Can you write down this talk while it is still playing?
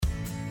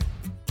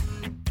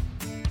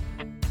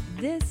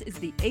This is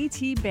the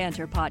AT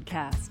Banter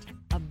Podcast,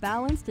 a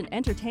balanced and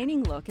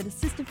entertaining look at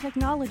assistive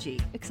technology,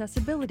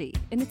 accessibility,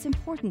 and its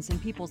importance in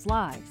people's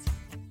lives.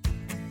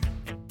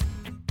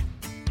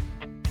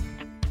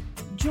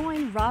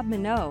 Join Rob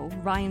Minot,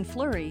 Ryan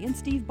Fleury, and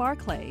Steve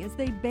Barclay as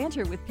they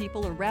banter with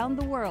people around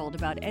the world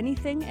about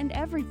anything and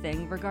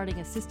everything regarding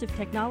assistive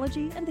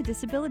technology and the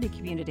disability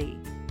community.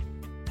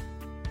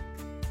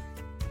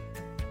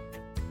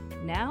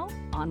 Now,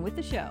 on with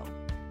the show.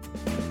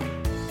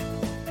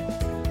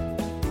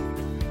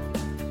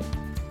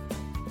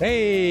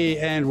 Hey,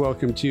 and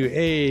welcome to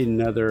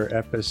another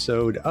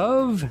episode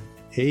of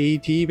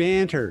AT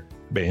Banter.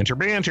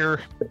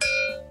 Banter.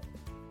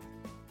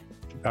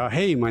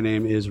 Hey, my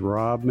name is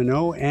Rob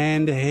Minot,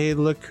 and hey,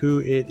 look who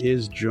it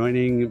is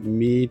joining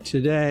me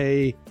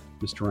today,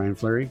 Mr. Ryan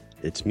Fleury.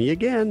 It's me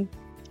again.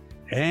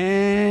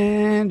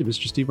 And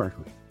Mr. Steve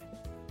Barclay.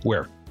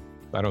 Where?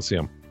 I don't see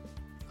him.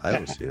 I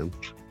don't see him.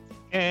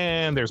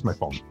 And there's my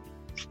phone.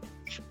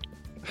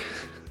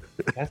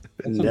 That's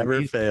Never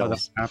amazing how that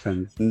fails.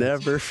 happens.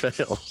 Never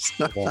fails.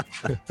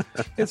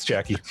 It's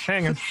Jackie.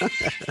 Hanging.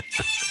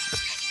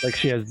 Like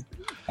she has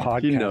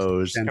podcast. He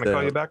knows. and, Can I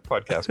call you back?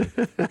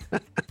 Podcasting.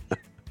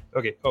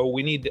 Okay. Oh,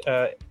 we need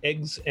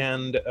eggs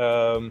and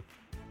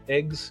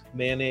eggs,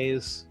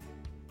 mayonnaise,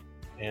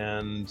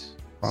 and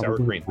sour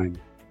probably cream.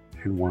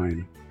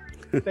 wine.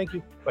 Thank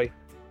you. Bye.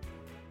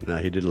 No,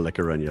 he did a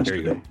liquor run There yesterday.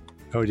 you go.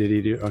 Oh, did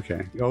he do?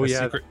 Okay. Oh,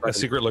 yeah. A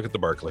secret look at the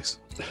Barclays.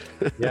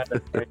 Yeah,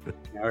 that's right.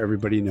 Now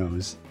everybody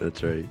knows.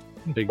 That's right.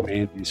 Big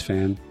mayonnaise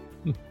fan.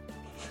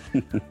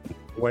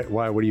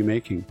 Why? What are you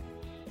making?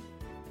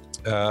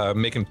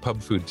 Making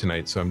pub food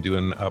tonight, so I'm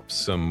doing up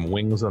some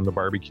wings on the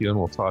barbecue, and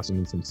we'll toss them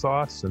in some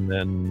sauce. And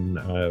then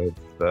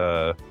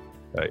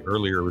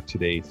earlier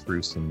today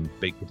threw some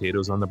baked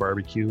potatoes on the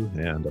barbecue,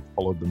 and I've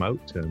hollowed them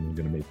out, and I'm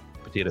going to make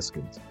potato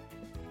skins.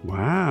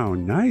 Wow,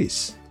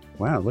 nice.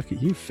 Wow, look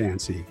at you,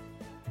 fancy.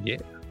 Yeah.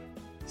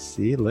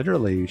 See,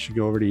 literally, you should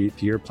go over to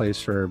your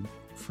place for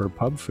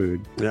pub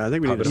food. Yeah, I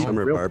think we need a Pub-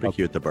 summer real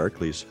barbecue at the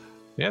Barclays.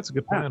 Yeah, it's a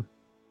good plan.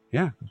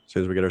 As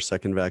soon as we get our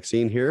second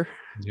vaccine here.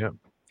 Yeah.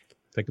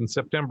 Thinking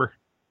September.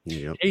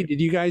 Yep. Hey, did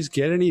you guys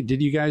get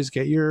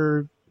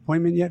your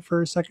appointment yet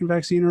for a second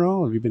vaccine at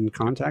all? Have you been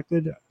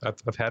contacted?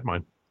 I've had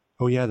mine.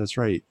 Oh, yeah, that's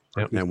right.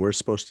 Yep. And we're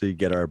supposed to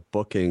get our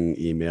booking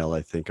email,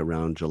 I think,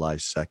 around July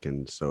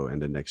 2nd. So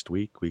end of next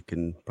week, we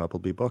can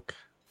probably book.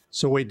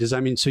 So wait, does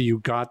that mean so you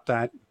got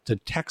the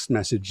text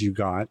message you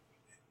got,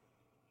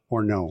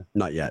 or no?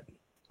 Not yet.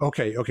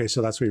 Okay, so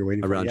that's what you're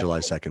waiting Around for. July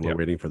 2nd. We're Yep.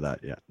 waiting for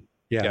that. Yeah.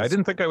 Yeah, I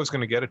didn't think I was going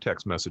to get a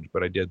text message,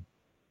 but I did.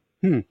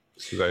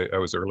 Because I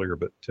was earlier,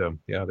 but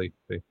yeah, they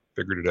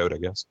figured it out, I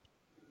guess.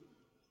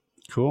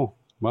 Cool.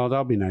 Well,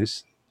 that'll be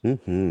nice.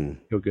 Mm-hmm.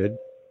 Feel good.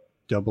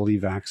 Doubly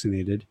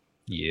vaccinated.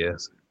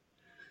 Yes.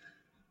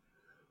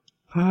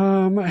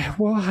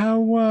 Well,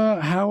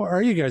 how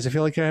are you guys? I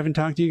feel like I haven't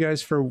talked to you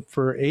guys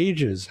for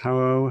ages.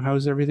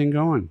 How's everything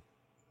going?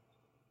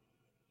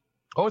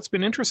 Oh, it's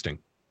been interesting.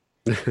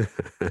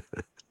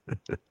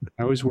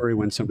 I always worry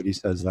when somebody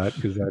says that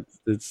because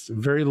it's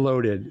very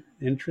loaded.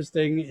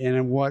 Interesting, and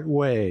in what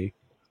way?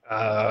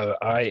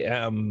 I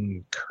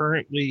am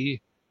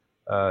currently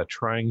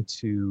trying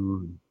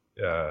to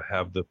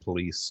have the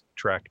police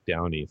track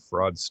down a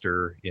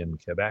fraudster in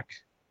Quebec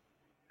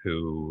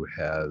who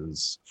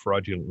has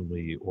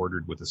fraudulently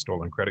ordered with a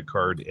stolen credit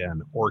card an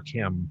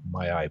Orcam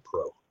My Eye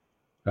Pro.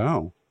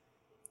 Oh,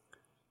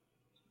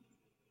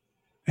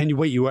 and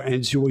but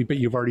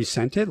you've already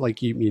sent it.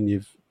 Like you've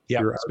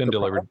Yeah, you're it's out been the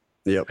delivered.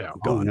 Yep. Yeah.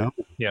 Oh Gone. no!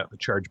 Yeah, the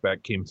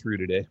chargeback came through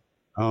today.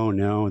 Oh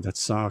no! That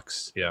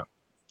sucks. Yeah.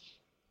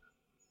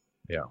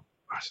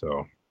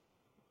 So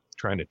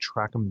trying to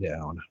track them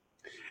down.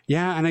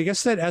 Yeah, and I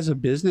guess that as a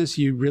business,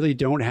 you really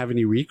don't have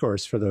any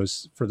recourse for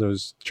those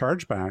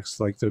chargebacks.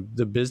 Like the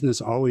business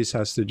always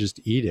has to just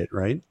eat it,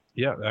 right?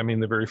 Yeah, I mean,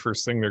 the very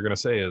first thing they're going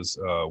to say is,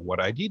 what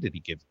ID did he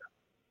give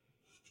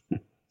you?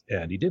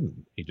 And he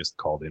didn't. He just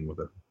called in with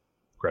a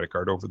credit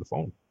card over the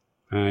phone.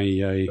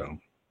 I So,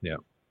 yeah.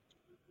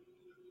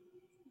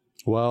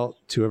 Well,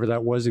 to whoever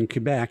that was in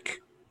Quebec,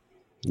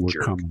 we're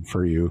Jerk. coming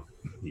for you.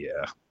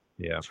 Yeah.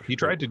 He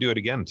tried to do it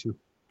again, too,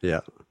 Yeah.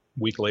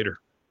 week later.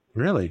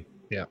 Really?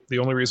 Yeah. The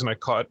only reason I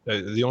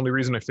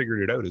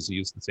figured it out is he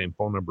used the same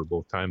phone number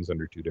both times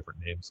under two different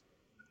names.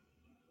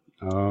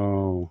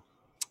 Oh.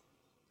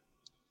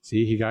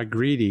 See, he got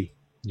greedy.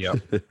 Yeah.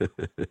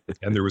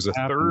 And there was a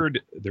third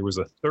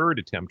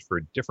attempt for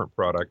a different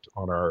product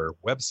on our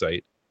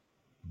website,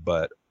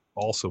 but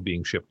also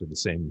being shipped to the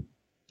same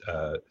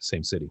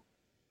city.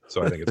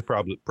 So I think it's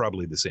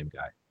probably the same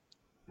guy.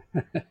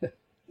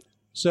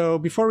 So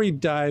before we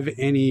dive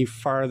any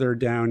farther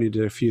down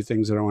into a few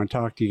things that I want to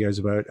talk to you guys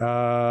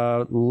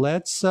about,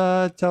 let's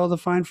tell the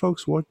fine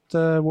folks what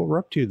we're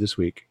up to this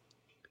week.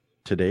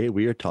 Today,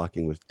 we are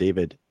talking with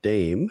David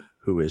Dame,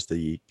 who is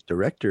the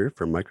director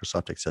for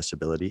Microsoft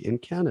Accessibility in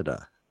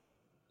Canada.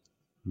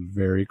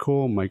 Very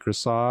cool.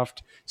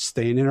 Microsoft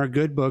staying in our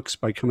good books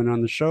by coming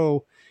on the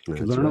show. You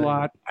That's learn a right.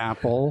 lot.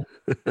 Apple.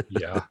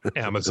 Yeah.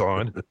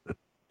 Amazon.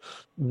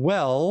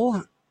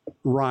 Well,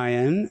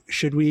 Ryan,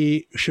 should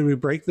we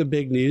break the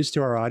big news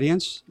to our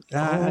audience?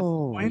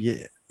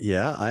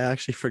 Yeah. I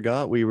actually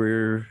forgot we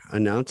were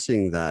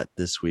announcing that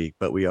this week,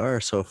 but we are.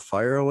 So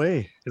fire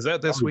away. Is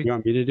that this Oh, week? You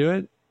want me to do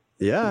it?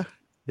 Yeah.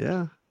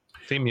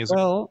 Theme music.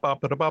 Well,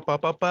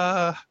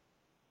 Ba-ba-da-ba-ba-ba-ba.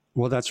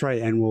 well, that's right,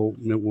 and we'll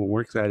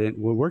work that in.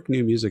 We'll work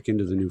new music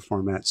into the new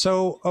format.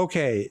 So,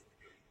 okay,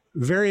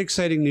 very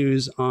exciting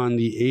news on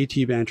the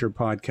AT Banter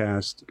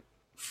podcast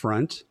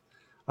front.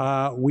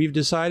 We've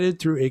decided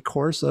through a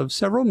course of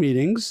several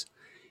meetings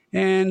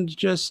and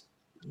just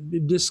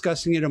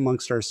discussing it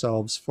amongst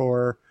ourselves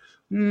for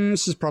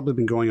this has probably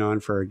been going on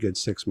for a good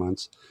 6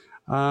 months.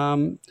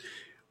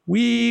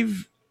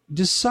 We've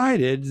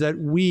decided that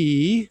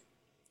we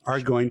are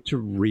going to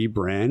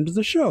rebrand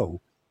the show.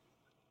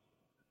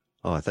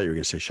 Oh, I thought you were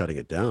going to say shutting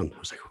it down. I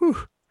was like, whew.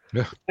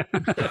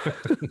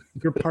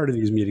 You're part of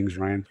these meetings,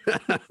 Ryan.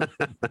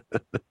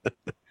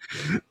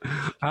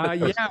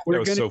 That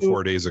was so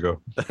 4 days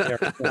ago.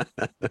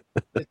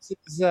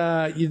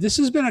 This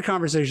has been a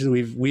conversation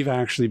we've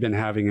actually been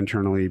having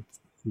internally,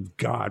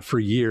 God, for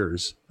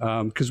years,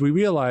 because we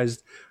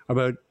realized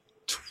about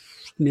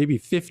maybe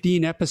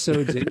 15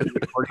 episodes into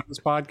recording this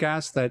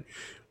podcast that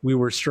we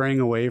were straying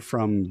away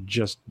from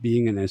just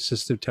being an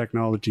assistive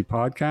technology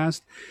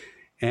podcast.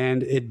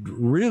 And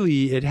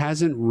it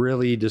hasn't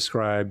really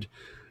described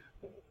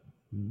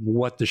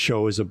what the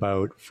show is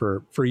about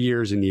for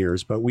years and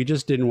years, but we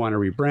just didn't want to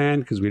rebrand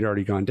because we'd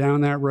already gone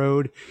down that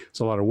road. It's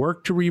a lot of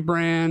work to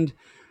rebrand.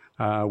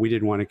 We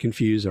didn't want to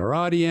confuse our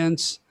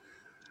audience.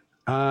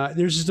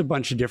 There's just a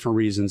bunch of different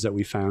reasons that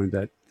we found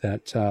that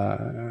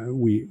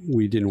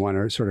we didn't want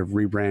to sort of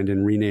rebrand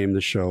and rename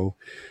the show.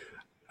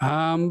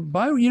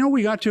 But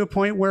we got to a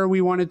point where we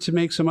wanted to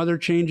make some other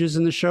changes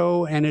in the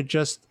show, and it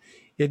just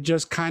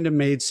kind of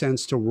made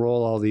sense to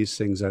roll all these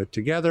things out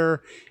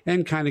together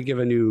and kind of give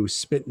a new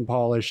spit and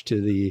polish to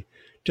the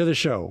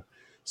show.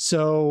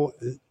 So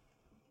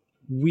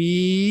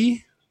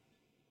you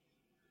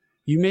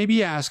may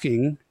be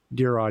asking,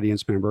 dear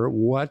audience member,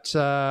 what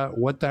that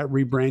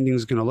rebranding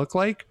is going to look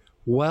like.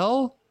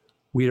 Well,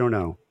 we don't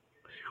know.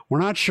 We're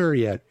not sure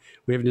yet.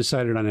 We haven't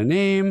decided on a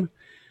name.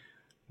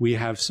 We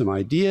have some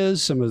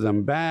ideas, some of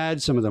them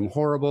bad, some of them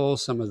horrible,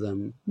 some of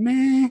them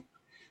meh.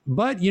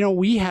 But,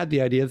 we had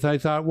the idea that I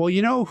thought, well,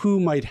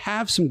 who might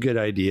have some good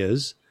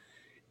ideas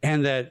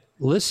and that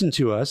listen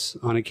to us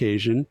on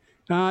occasion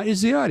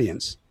is the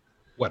audience.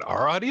 What,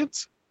 our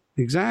audience?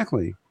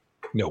 Exactly.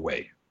 No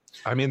way.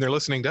 I mean, they're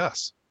listening to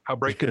us. How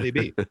bright could they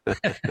be?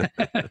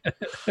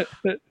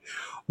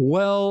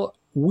 Well,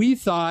 we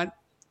thought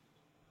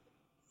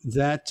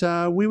that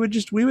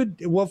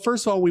well,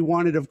 first of all, we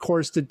wanted, of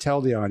course, to tell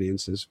the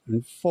audiences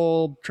in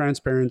full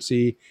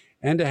transparency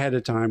and ahead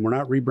of time. We're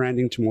not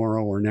rebranding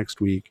tomorrow or next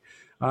week.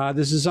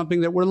 This is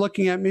something that we're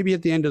looking at maybe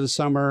at the end of the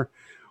summer.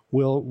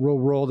 We'll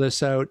roll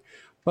this out.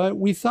 But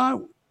we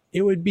thought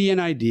it would be an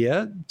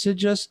idea to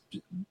just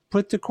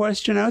put the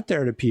question out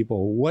there to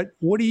people. What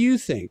do you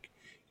think?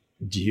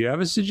 Do you have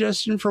a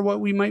suggestion for what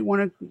we might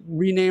want to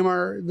rename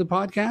the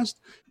podcast?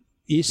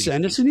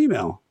 Send us an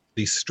email.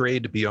 The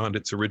Strayed Beyond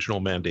Its Original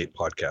Mandate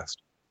podcast.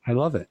 I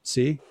love it.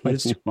 See? But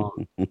it's too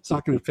long. It's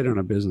not going to fit on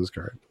a business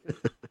card.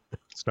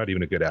 It's not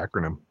even a good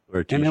acronym.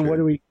 And then how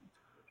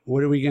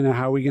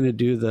are we going to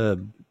do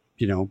the,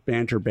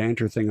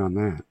 banter thing on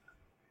that?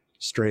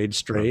 Strayed.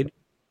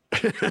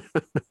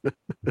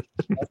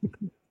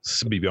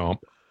 Sbibomp.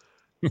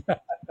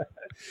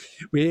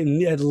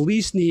 We at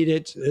least need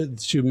it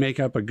to make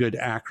up a good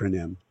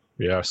acronym.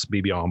 Yeah,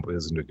 Sbibomp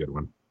isn't a good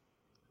one.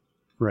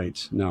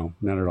 Right. No,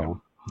 not at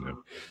all.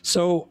 No.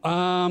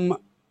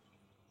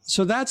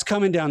 So that's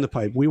coming down the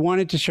pipe. We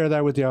wanted to share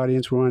that with the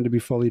audience. We wanted to be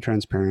fully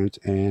transparent,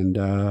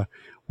 and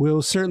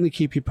we'll certainly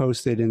keep you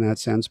posted in that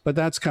sense. But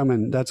that's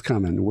coming.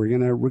 We're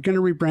gonna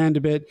rebrand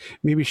a bit,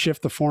 maybe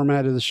shift the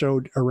format of the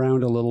show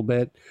around a little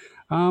bit.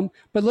 But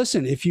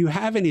listen, if you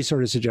have any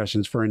sort of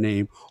suggestions for a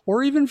name,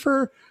 or even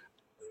for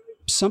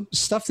some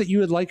stuff that you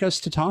would like us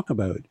to talk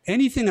about,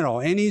 anything at all,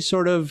 any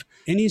sort of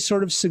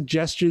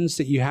suggestions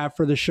that you have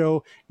for the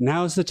show,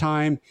 now's the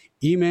time.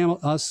 Email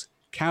us,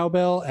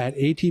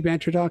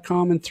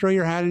 cowbell@atbanter.com, and throw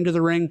your hat into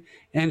the ring.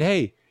 And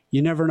hey,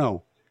 you never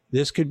know.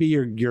 This could be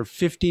your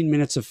 15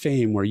 minutes of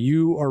fame where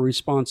you are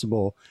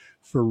responsible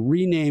for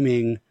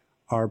renaming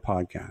our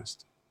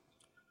podcast.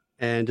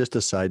 And just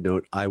a side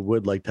note, I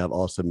would like to have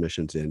all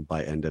submissions in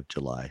by end of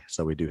July,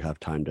 so we do have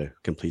time to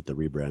complete the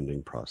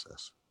rebranding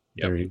process.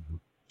 Yep. There you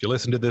go. If you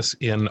listen to this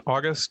in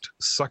August,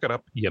 suck it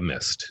up, you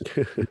missed.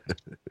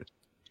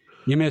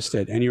 You missed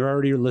it, and you're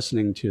already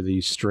listening to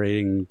the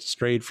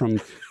strayed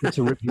from its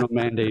original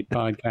mandate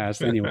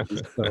podcast anyway.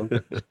 So.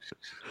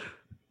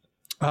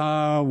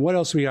 What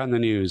else we got in the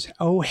news?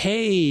 Oh,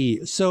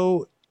 hey.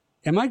 So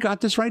am I got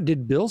this right?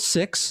 Did Bill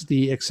 6,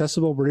 the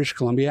Accessible British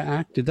Columbia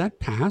Act, did that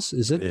pass?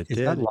 Is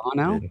that law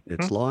now?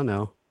 It's law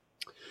now.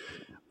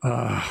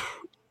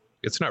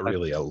 It's not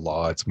really a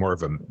law. It's more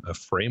of a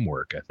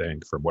framework, I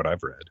think, from what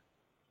I've read.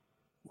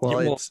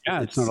 Well, it's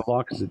not a law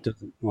because it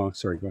doesn't. Well,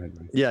 sorry, go ahead.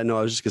 Ryan. Yeah, no,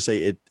 I was just gonna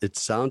say it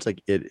sounds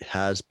like it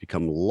has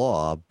become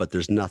law, but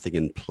there's nothing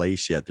in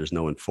place yet. There's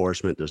no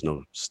enforcement, there's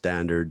no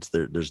standards,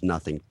 there's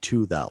nothing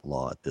to that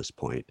law at this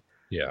point.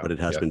 Yeah. But it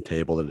has been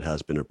tabled, it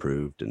has been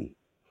approved, and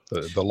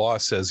the law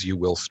says you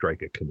will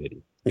strike a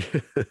committee.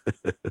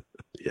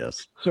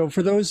 yes. So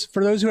for those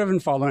who haven't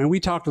followed, and we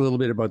talked a little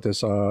bit about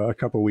this a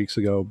couple of weeks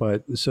ago,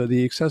 but so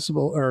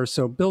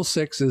Bill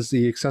 6 is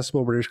the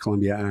Accessible British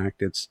Columbia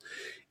Act. It's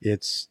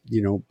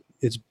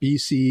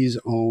BC's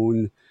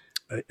own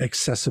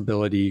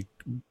accessibility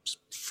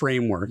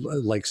framework,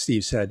 like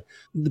Steve said.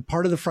 The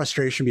part of the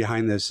frustration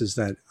behind this is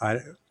that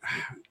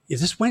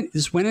this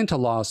went into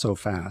law so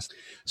fast.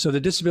 So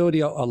the Disability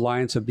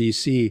Alliance of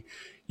BC,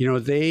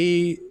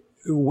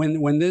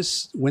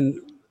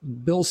 when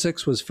Bill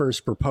 6 was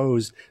first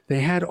proposed,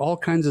 they had all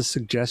kinds of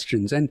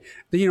suggestions, and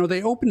they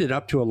opened it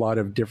up to a lot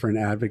of different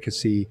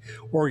advocacy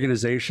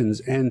organizations,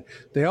 and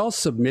they all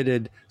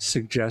submitted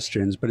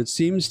suggestions. But it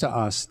seems to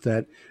us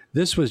that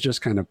this was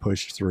just kind of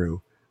pushed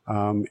through,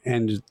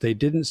 and they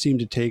didn't seem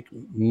to take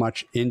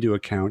much into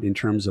account in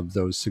terms of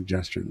those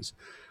suggestions.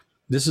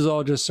 This is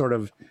all just sort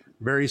of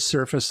very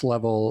surface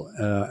level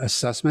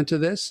assessment to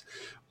this,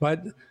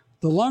 but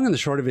the long and the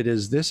short of it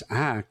is this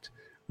act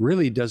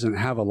really doesn't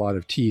have a lot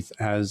of teeth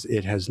as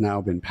it has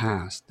now been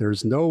passed.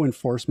 There's no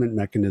enforcement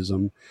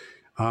mechanism.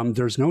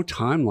 There's no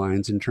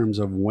timelines in terms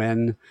of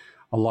when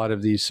a lot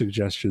of these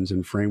suggestions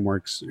and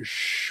frameworks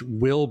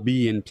will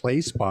be in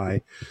place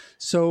by.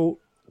 So,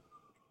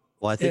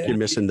 well, I think you're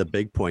missing the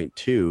big point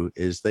too,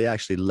 is they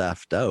actually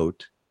left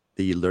out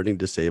the learning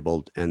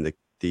disabled and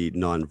the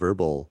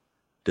nonverbal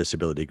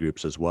disability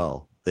groups as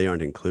well. They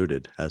aren't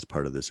included as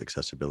part of this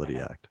Accessibility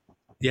Act.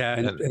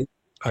 Yeah.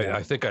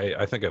 I think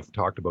I've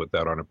talked about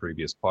that on a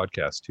previous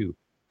podcast too.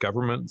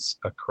 Governments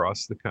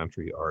across the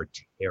country are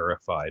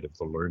terrified of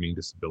the learning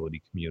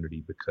disability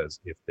community because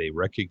if they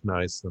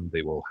recognize them,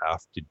 they will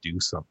have to do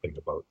something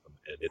about them.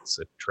 And it's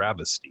a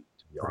travesty,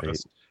 to be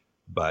honest.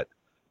 But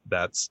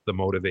that's the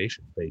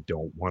motivation. They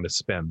don't want to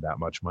spend that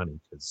much money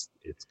because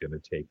it's going to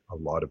take a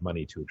lot of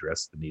money to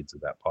address the needs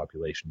of that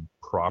population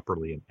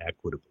properly and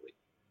equitably.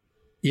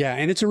 Yeah,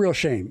 and it's a real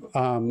shame.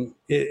 So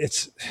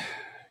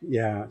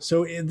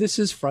this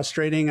is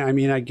frustrating. I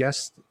mean, I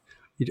guess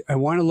I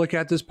want to look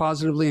at this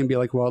positively and be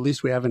like, well, at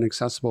least we have an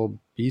Accessible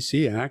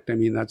BC Act. I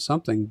mean, that's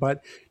something. But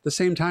at the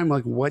same time,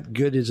 like, what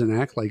good is an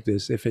act like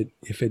this if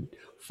it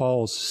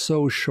falls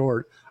so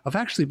short of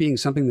actually being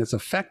something that's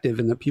effective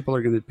and that people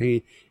are going to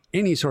pay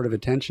any sort of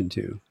attention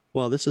to?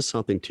 Well, this is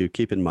something to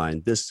keep in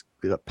mind. This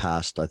got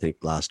passed, I think,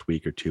 last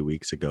week or 2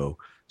 weeks ago.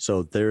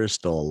 So there is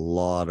still a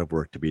lot of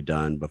work to be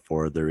done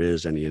before there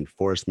is any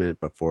enforcement,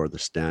 before the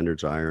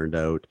standards are ironed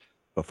out,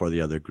 before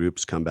the other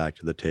groups come back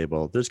to the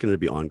table. There's going to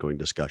be ongoing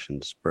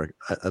discussions for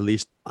at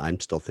least, I'm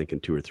still thinking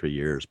 2 or 3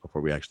 years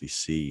before we actually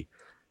see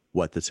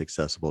what this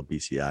Accessible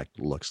BC Act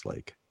looks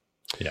like.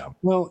 Yeah.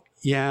 Well,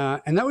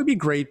 yeah, and that would be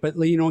great, but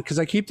because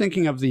I keep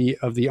thinking of the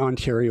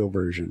Ontario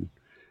version.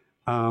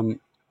 And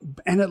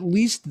at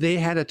least they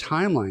had a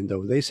timeline,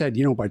 though. They said,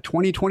 by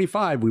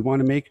 2025, we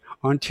want to make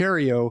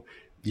Ontario,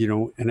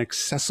 an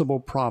accessible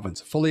province,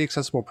 a fully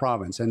accessible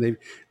province. And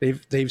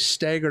they've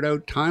staggered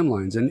out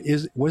timelines. And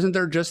wasn't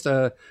there just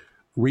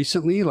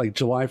recently, like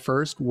July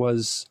 1st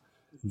was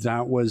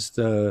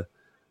the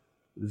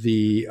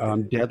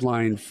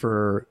deadline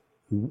for,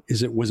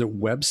 was it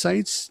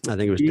websites? I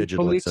think it was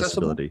digital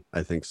accessibility.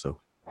 I think so.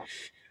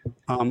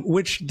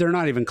 Which they're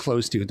not even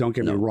close to. Don't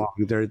get me wrong.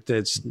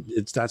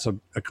 That's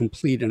a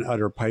complete and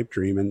utter pipe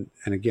dream. And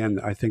again,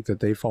 I think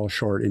that they fall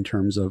short in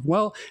terms of,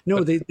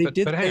 they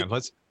did. But hang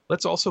on,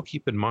 let's also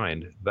keep in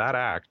mind that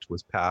act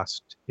was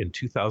passed in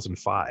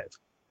 2005.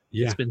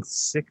 Yeah. It's been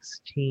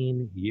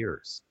 16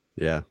 years.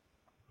 Yeah.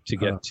 To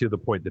get to the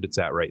point that it's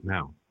at right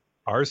now.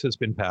 Ours has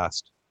been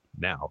passed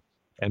now.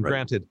 And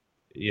granted,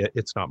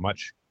 it's not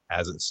much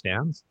as it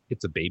stands.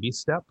 It's a baby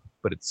step,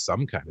 but it's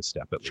some kind of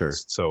step at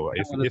least. So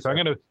if I'm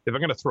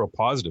gonna throw a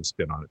positive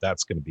spin on it,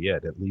 that's gonna be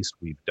it. At least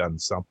we've done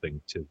something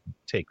to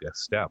take a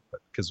step,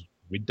 because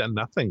we've done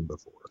nothing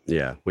before.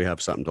 Yeah, we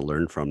have something to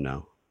learn from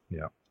now.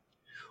 Yeah.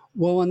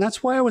 Well, and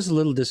that's why I was a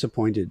little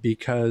disappointed,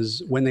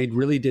 because when they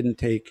really didn't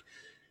take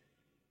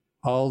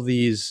all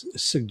these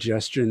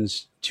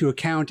suggestions to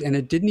account, and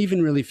it didn't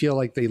even really feel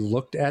like they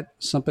looked at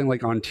something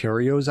like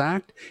Ontario's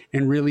act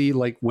and really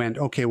went,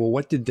 okay, well,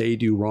 what did they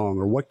do wrong,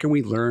 or what can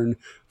we learn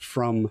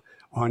from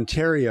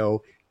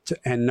Ontario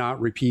and not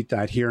repeat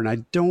that here? And I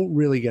don't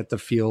really get the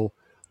feel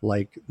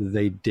like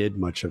they did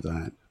much of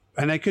that.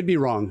 And I could be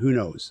wrong. Who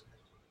knows?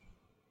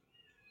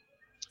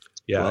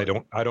 Yeah, I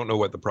don't know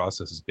what the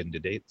process has been to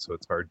date, so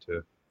it's hard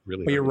to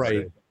really. But you're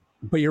right. Say.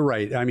 But you're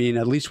right. I mean,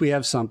 at least we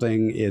have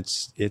something.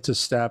 It's a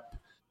step,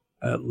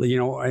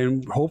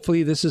 and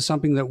hopefully this is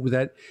something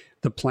that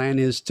the plan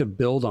is to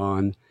build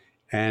on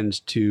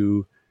and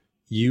to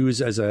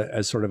use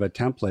as sort of a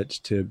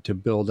template to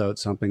build out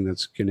something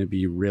that's going to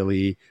be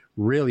really,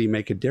 really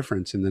make a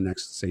difference in the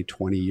next, say,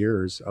 20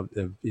 years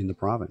in the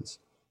province.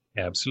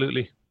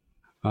 Absolutely.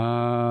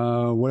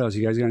 What else?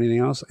 You guys got anything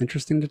else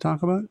interesting to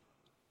talk about?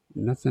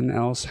 Nothing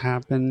else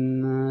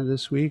happened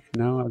this week?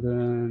 No.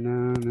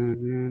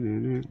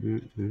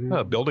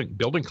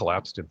 Building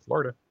collapsed in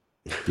Florida.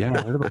 Yeah,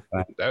 I heard about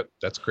that.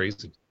 That's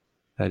crazy.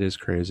 That is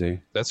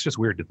crazy. That's just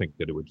weird to think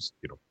that it would just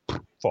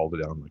fall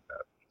down like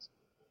that.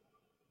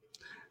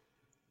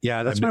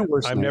 Yeah, that's my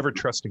worst. I'm never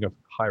trusting a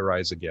high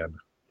rise again.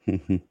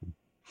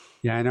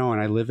 Yeah, I know,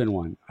 and I live in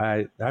one.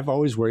 I've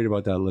always worried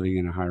about that, living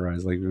in a high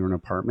rise, like in an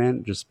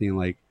apartment, just being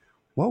like,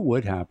 what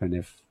would happen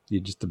if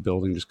the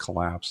building just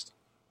collapsed?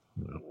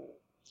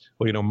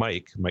 Well,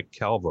 Mike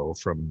Calvo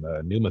from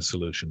Numa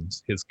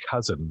Solutions, his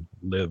cousin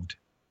lived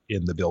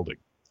in the building.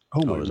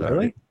 Oh my,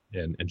 really?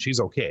 And she's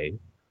okay,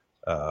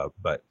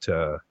 but it's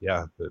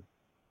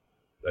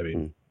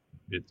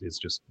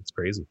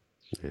crazy.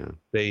 Yeah.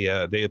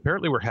 They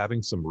apparently were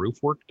having some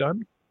roof work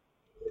done.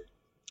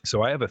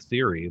 So I have a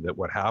theory that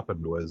what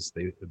happened was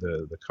the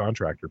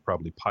contractor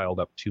probably piled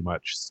up too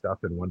much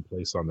stuff in one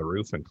place on the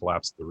roof and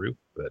collapsed the roof.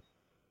 But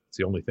it's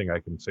the only thing I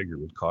can figure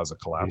would cause a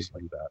collapse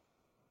like that.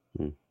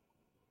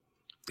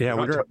 Yeah,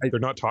 they're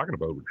not talking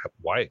about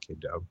why it came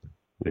down.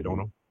 They don't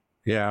know.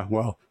 Yeah,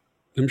 well,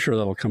 I'm sure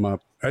that'll come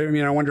up. I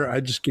mean, I wonder. I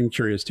just am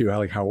curious too,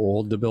 how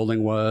old the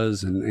building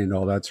was and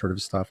all that sort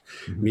of stuff.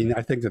 Mm-hmm. I mean,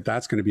 I think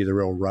that's going to be the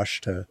real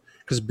rush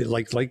because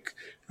like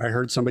I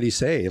heard somebody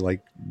say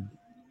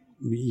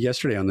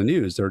yesterday on the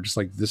news, they're just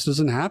like, this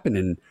doesn't happen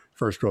in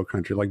first world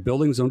country. Like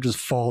buildings don't just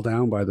fall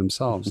down by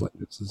themselves. Like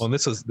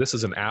this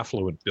is an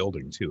affluent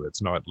building too.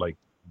 It's not like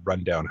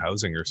rundown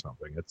housing or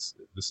something. This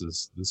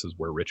is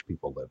where rich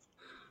people live.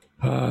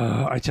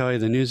 I tell you,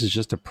 the news is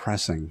just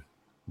depressing.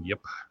 Yep.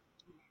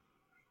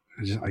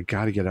 I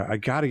gotta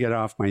get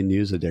off my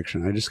news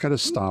addiction. I just gotta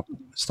stop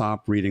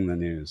reading the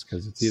news,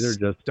 because it's either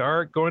just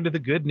start going to the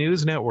Good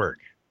News Network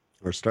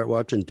or start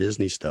watching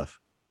Disney stuff.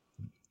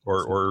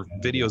 Or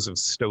videos of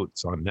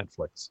stoats on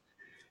Netflix.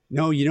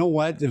 No, you know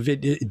what?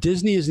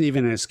 Disney isn't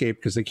even an escape,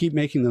 because they keep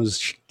making those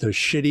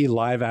shitty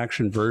live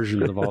action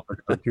versions of all their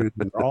cartoons.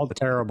 They're all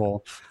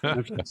terrible. I don't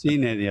know if you've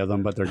seen any of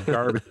them, but they're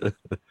garbage.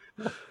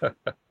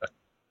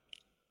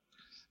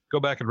 Go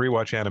back and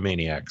rewatch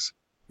Animaniacs.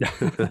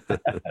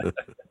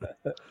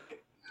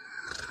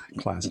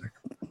 Classic.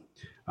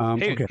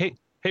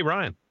 Hey,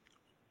 Ryan.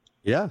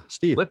 Yeah,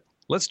 Steve.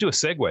 Let's do a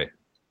segue.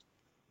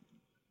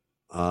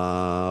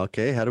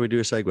 Okay, how do we do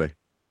a segue?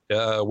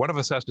 One of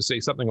us has to say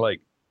something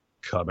like,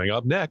 coming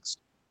up next.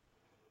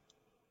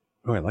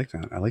 Oh, I like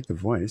that. I like the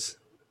voice. Is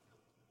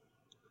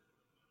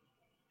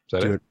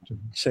that it?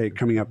 Say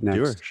coming up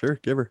next. Sure,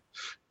 give her.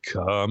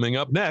 Coming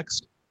up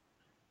next.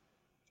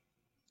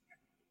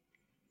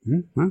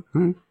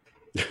 Mm-hmm.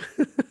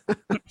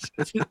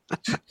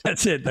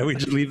 That's it. That we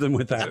just leave them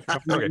with that.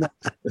 Okay.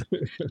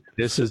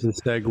 This is the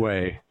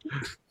segue.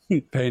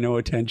 Pay no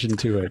attention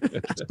to it.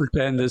 Let's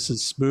pretend this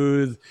is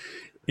smooth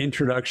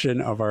introduction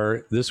of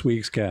this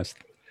week's guest.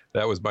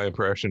 That was my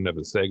impression of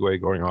a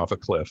segue going off a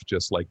cliff,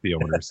 just like the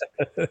owners.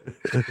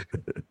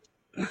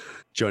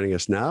 Joining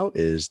us now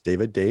is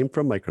David Dame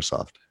from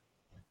Microsoft.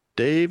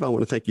 Dave, I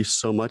want to thank you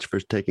so much for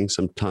taking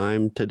some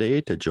time today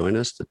to join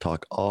us to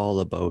talk all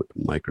about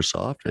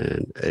Microsoft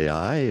and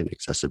AI and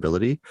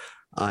accessibility.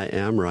 I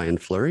am Ryan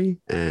Fleury,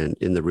 and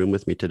in the room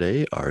with me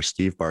today are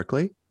Steve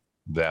Barclay.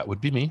 That would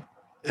be me.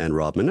 And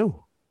Rob Minot.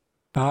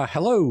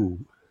 Hello.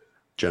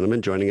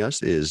 Gentlemen, joining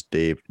us is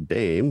Dave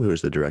Dame, who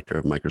is the Director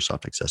of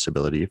Microsoft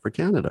Accessibility for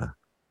Canada.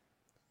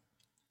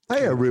 Hi,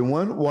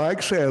 everyone. Well,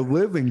 actually, I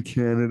live in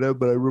Canada,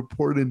 but I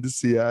report into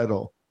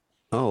Seattle.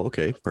 Oh,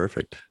 okay.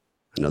 Perfect.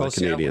 Another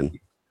Canadian.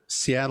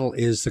 Seattle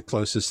is the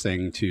closest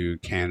thing to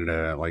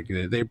Canada. Like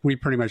they're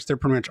pretty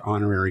much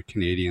honorary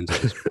Canadians.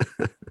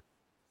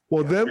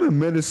 Well, them in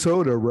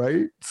Minnesota,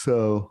 right?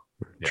 So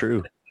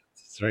true.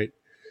 That's right.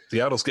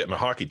 Seattle's getting a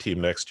hockey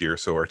team next year,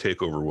 so our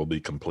takeover will be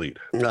complete.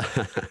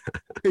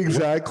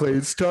 Exactly.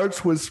 It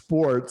starts with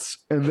sports,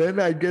 and then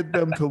I get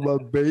them to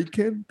love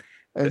bacon,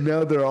 and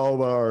now they're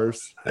all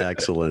ours.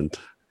 Excellent.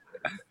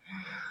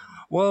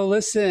 Well,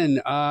 listen,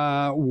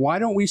 why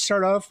don't we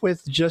start off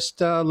with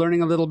just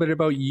learning a little bit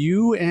about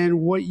you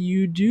and what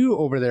you do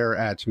over there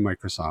at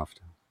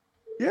Microsoft?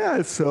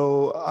 Yeah,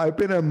 so I've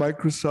been at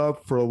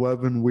Microsoft for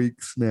 11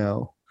 weeks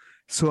now.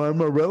 So I'm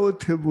a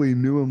relatively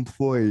new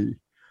employee,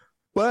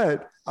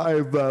 but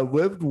I've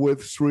lived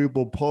with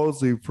cerebral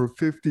palsy for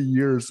 50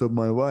 years of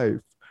my life.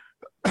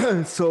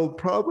 So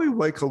probably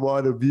like a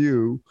lot of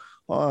you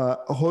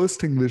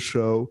hosting the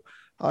show,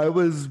 I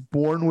was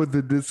born with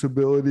a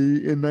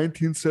disability in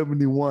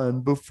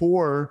 1971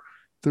 before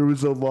there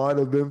was a lot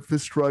of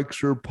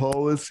infrastructure,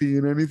 policy,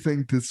 and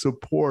anything to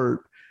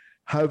support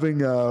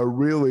having a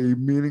really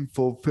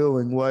meaningful,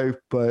 fulfilling life.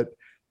 But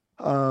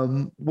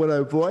what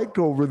I've liked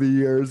over the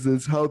years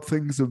is how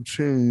things have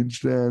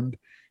changed. And,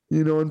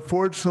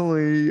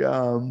 unfortunately,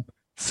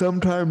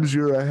 sometimes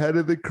you're ahead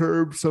of the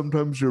curve,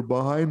 sometimes you're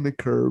behind the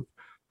curve.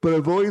 But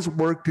I've always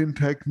worked in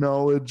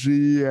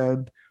technology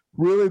and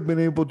really been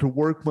able to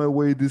work my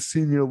way to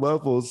senior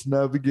levels,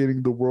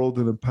 navigating the world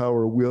in a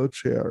power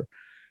wheelchair.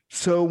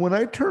 So when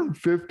I turned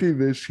 50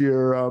 this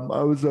year,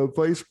 I was a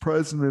vice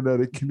president at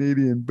a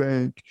Canadian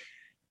bank.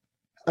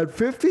 at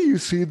 50, you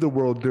see the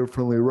world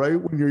differently, right?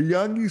 When you're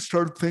young, you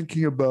start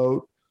thinking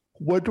about,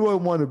 what do I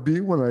want to be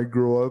when I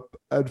grow up?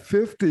 At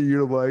 50,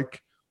 you're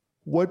like,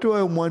 what do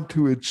I want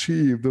to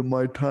achieve in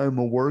my time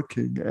of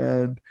working?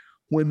 And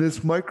when this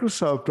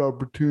Microsoft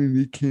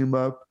opportunity came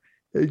up,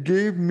 it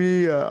gave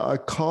me a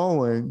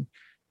calling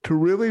to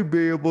really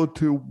be able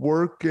to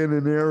work in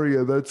an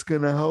area that's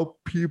going to help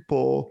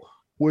people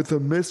with a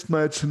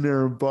mismatch in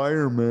their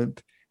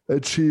environment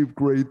achieve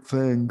great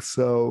things.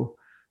 So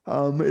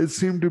it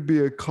seemed to be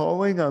a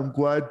calling. I'm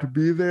glad to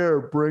be there.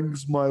 It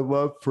brings my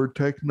love for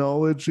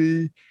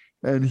technology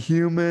and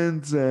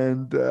humans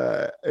and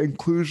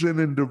inclusion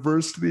and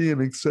diversity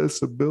and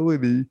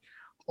accessibility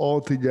all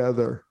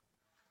together.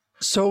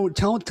 So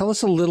tell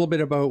us a little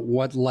bit about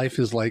what life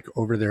is like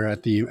over there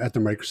at the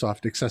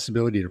Microsoft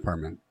Accessibility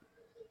Department.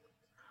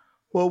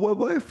 Well, what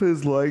life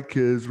is like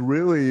is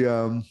really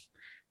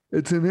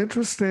it's an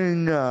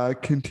interesting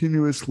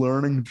continuous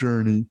learning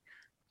journey,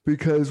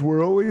 because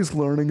we're always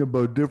learning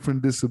about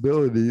different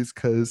disabilities,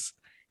 because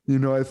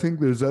I think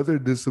there's other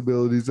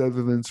disabilities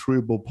other than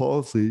cerebral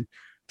palsy.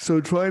 So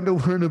trying to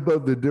learn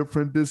about the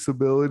different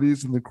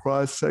disabilities and the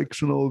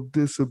cross-sectional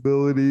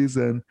disabilities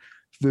and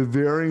the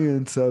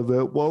variance of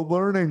it, while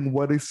learning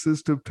what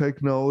assistive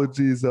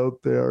technology is out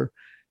there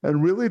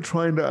and really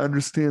trying to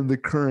understand the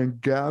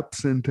current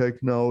gaps in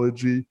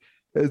technology.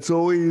 It's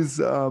always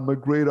a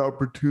great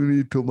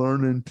opportunity to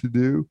learn and to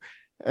do,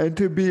 and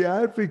to be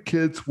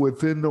advocates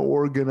within the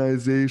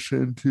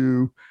organization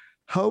to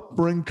help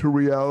bring to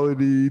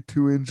reality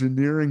to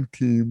engineering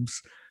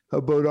teams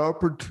about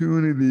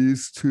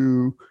opportunities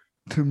to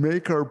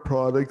make our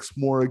products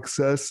more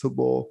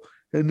accessible,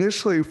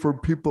 initially for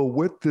people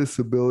with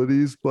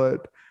disabilities,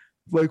 but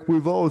like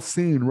we've all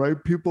seen,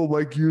 right? People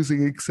like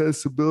using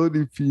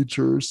accessibility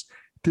features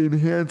to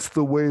enhance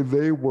the way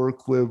they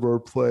work, live, or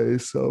play.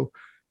 So,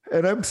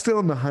 and I'm still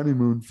in the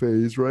honeymoon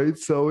phase, right?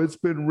 So it's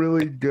been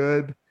really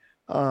good.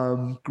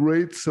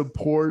 Great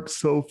support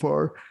so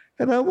far.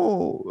 And I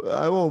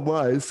won't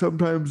lie,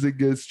 sometimes it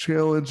gets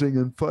challenging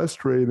and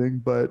frustrating,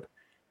 but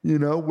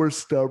we're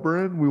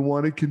stubborn. We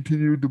want to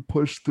continue to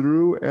push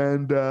through,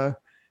 and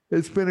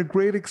it's been a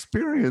great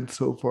experience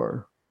so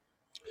far.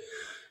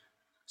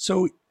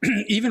 So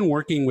even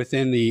working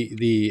within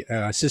the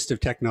assistive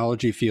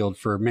technology field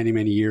for many,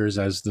 many years,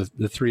 as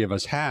the three of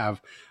us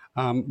have,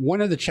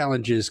 one of the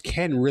challenges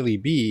can really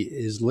be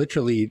is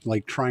literally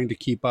like trying to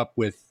keep up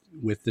with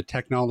the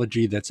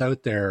technology that's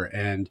out there,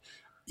 and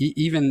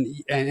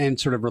and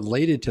sort of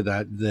related to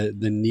that,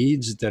 the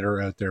needs that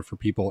are out there for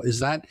people. Is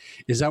that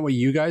what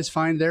you guys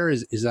find there?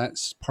 Is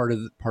that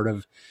part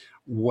of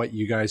what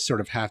you guys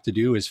sort of have to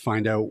do, is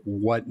find out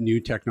what new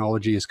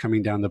technology is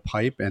coming down the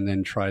pipe and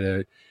then try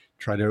to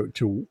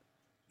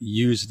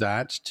use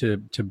that to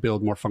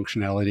build more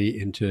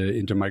functionality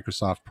into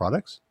Microsoft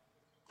products?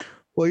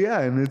 Well,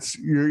 yeah, and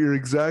you're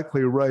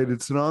exactly right.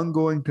 It's an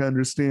ongoing to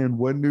understand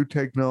what new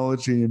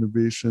technology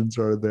innovations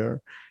are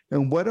there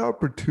and what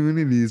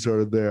opportunities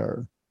are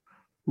there,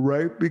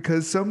 right?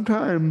 Because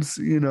sometimes,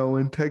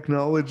 in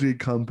technology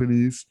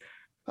companies,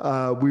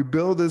 we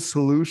build a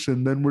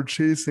solution, then we're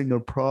chasing a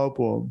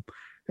problem.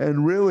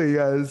 And really,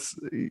 as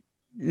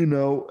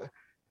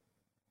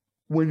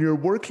when you're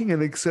working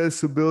in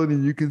accessibility,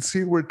 you can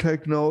see where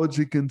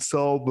technology can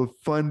solve a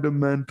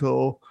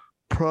fundamental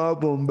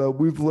problem that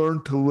we've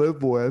learned to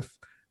live with,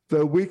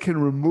 that we can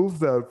remove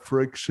that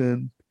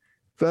friction.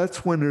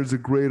 That's when there's a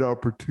great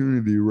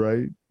opportunity,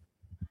 right?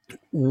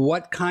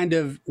 What kind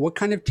of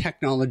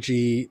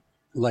technology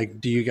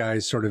do you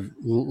guys sort of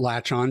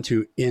latch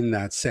onto in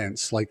that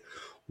sense? Like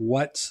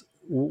what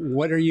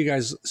are you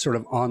guys sort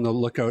of on the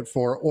lookout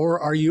for, or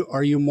are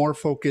you more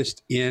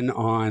focused in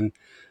on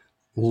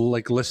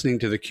like listening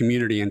to the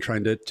community and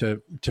trying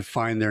to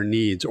find their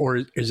needs,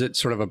 or is it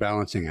sort of a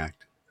balancing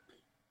act?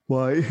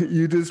 Well,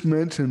 you just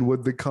mentioned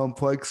what the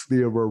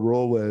complexity of our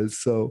role is.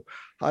 So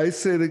I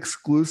sit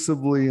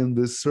exclusively in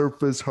the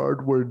Surface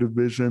hardware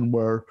division,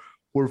 where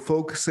we're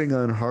focusing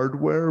on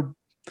hardware,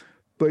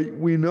 but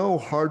we know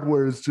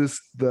hardware is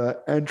just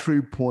the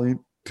entry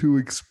point to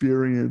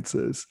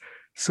experiences.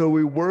 So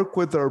we work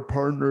with our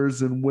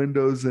partners in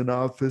Windows and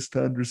Office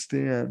to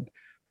understand.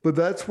 But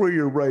that's where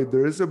you're right.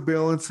 There is a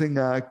balancing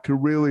act to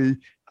really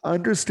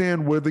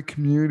understand where the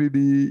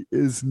community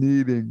is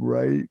needing,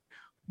 right?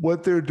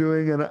 What they're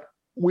doing. And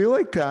we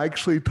like to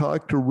actually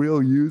talk to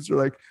real users,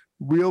 like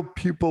real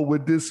people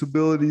with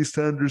disabilities,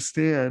 to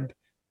understand,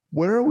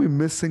 where are we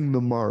missing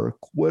the mark?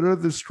 What are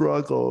the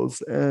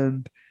struggles?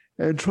 And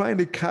trying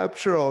to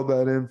capture all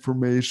that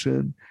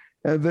information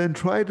and then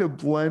try to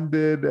blend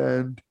it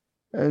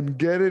and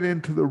get it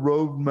into the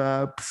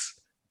roadmaps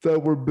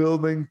that we're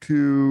building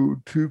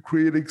to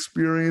create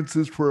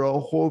experiences for a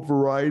whole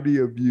variety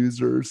of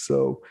users.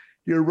 So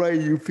you're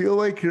right. You feel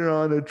like you're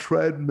on a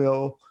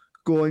treadmill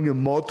going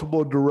in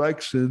multiple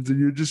directions and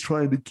you're just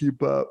trying to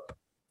keep up.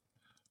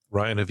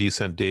 Ryan, have you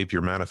sent Dave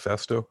your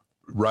manifesto?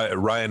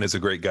 Ryan is a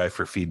great guy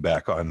for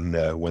feedback on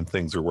when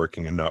things are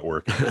working and not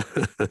working.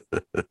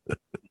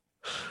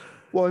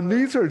 Well, and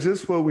these are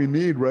just what we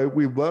need, right?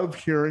 We love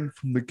hearing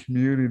from the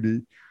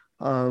community.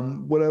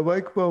 What I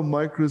like about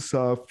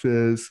Microsoft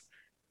is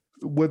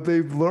what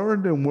they've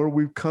learned and where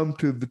we've come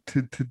to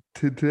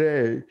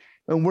today.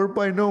 And we're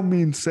by no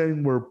means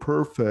saying we're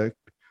perfect,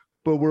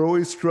 but we're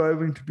always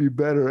striving to be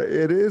better.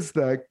 It is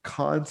that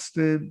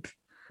constant,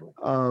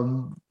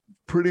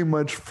 pretty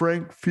much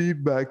frank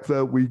feedback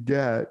that we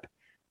get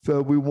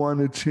that we want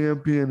to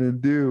champion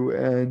and do.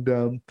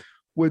 And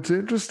what's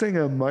interesting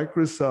at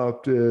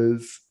Microsoft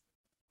is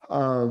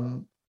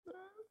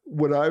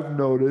what I've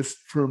noticed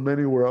from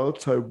anywhere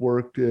else I've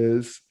worked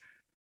is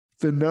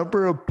the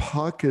number of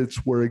pockets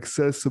where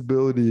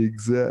accessibility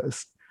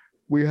exists.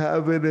 We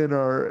have it in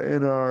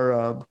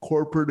our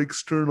corporate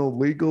external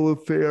legal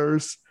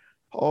affairs,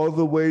 all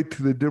the way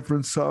to the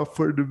different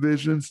software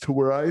divisions to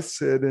where I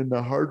sit in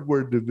the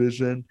hardware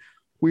division.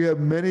 We have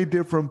many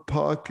different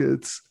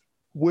pockets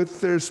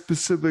with their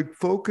specific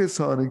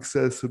focus on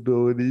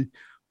accessibility,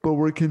 but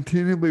we're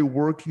continually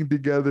working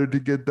together to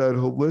get that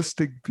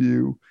holistic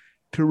view,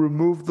 to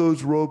remove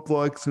those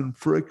roadblocks and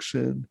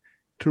friction,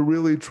 to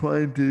really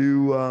trying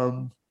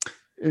to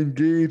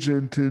engage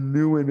into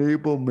new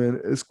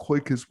enablement as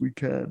quick as we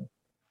can.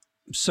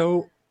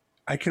 So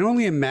I can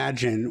only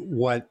imagine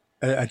what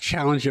a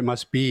challenge it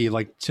must be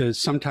like to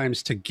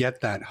sometimes to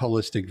get that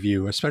holistic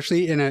view,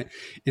 especially in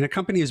a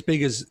company as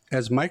big as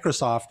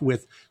Microsoft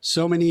with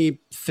so many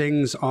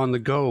things on the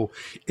go.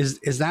 Is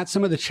that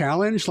some of the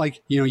challenge?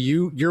 Like, you know,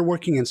 you're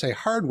working in, say,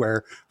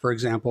 hardware, for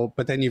example,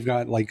 but then you've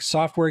got like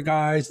software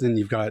guys, then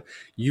you've got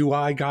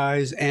UI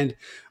guys, and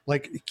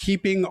like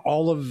keeping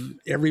all of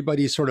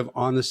everybody sort of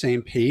on the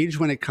same page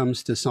when it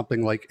comes to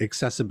something like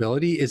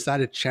accessibility. Is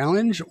that a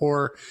challenge,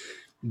 or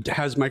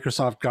has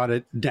Microsoft got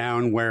it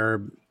down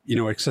where, you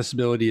know,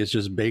 accessibility is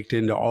just baked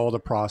into all the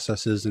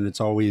processes and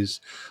it's always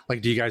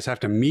like, do you guys have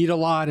to meet a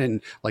lot?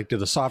 And like, do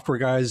the software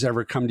guys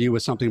ever come to you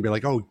with something and be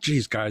like, oh,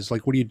 geez, guys,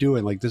 like, what are you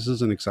doing? Like, this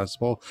isn't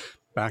accessible,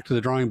 back to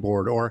the drawing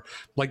board? Or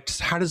like,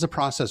 how does the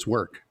process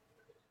work?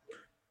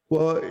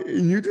 Well,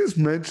 you just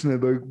mentioned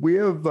it. Like we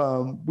have,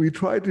 we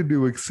try to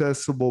do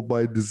accessible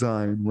by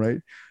design,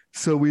 right?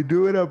 So we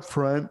do it up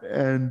front,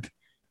 and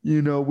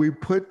you know, we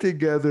put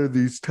together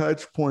these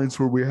touch points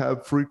where we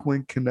have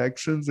frequent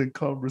connections and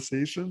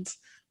conversations.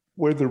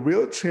 Where the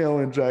real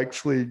challenge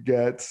actually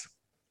gets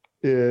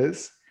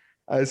is,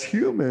 as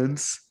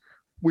humans,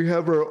 we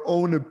have our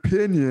own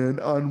opinion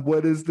on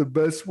what is the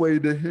best way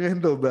to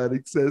handle that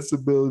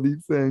accessibility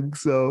thing.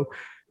 So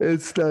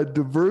it's that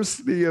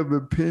diversity of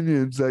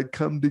opinions that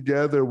come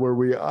together where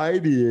we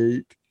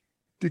ideate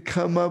to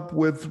come up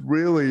with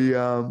really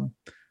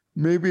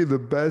maybe the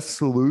best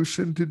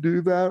solution to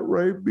do that,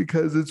 right?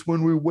 Because it's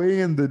when we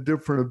weigh in the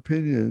different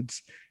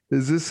opinions.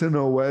 Is this an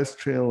OS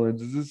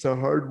challenge? Is this a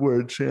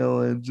hardware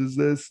challenge? Is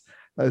this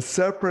a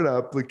separate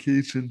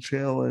application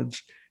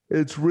challenge?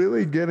 It's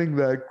really getting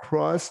that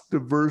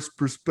cross-diverse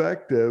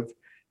perspective,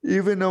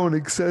 even though in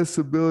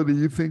accessibility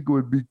you think it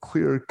would be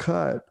clear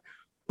cut,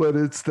 but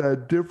it's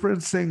that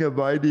differencing of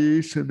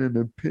ideation and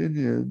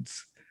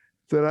opinions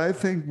that I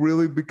think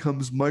really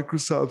becomes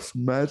Microsoft's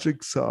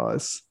magic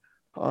sauce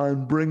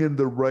on bringing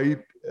the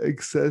right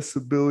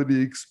accessibility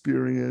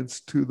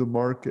experience to the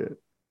market.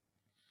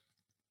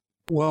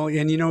 Well,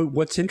 and you know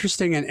what's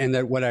interesting, and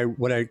that what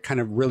I kind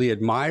of really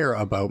admire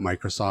about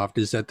Microsoft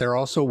is that they're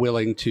also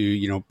willing to,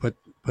 you know,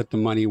 put the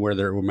money where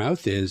their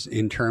mouth is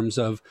in terms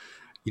of,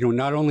 you know,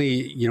 not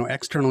only, you know,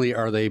 externally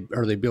are they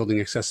building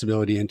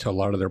accessibility into a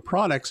lot of their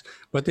products,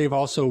 but they've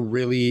also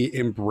really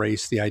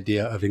embraced the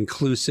idea of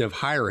inclusive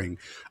hiring.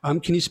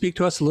 Can you speak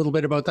to us a little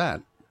bit about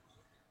that?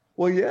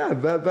 Well, yeah,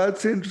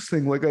 that's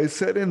interesting. Like I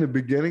said in the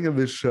beginning of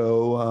the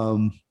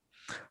show,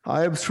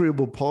 I have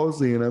cerebral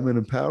palsy and I'm in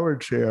a power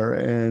chair.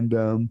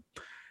 And,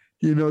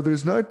 you know,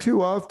 there's not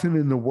too often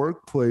in the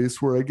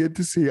workplace where I get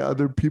to see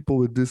other people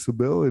with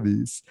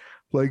disabilities.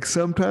 Like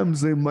sometimes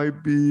they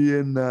might be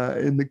in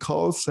the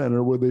call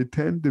center where they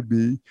tend to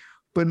be,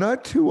 but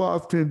not too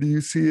often do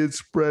you see it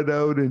spread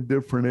out in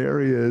different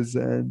areas.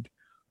 And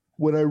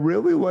what I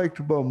really liked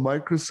about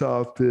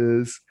Microsoft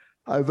is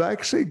I've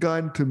actually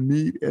gotten to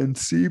meet and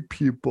see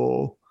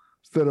people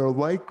that are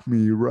like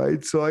me,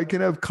 right? So I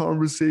can have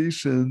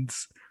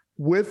conversations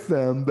with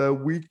them that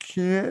we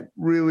can't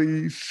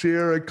really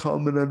share a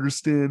common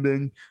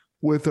understanding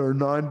with our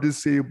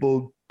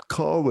non-disabled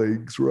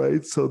colleagues,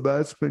 right? So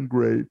that's been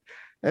great.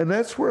 And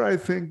that's where I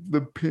think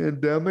the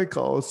pandemic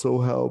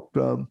also helped.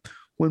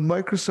 When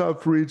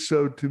Microsoft reached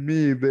out to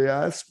me, they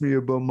asked me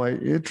about my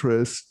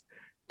interest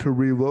to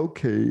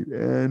relocate.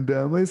 And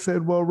I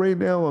said, well, right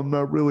now I'm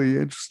not really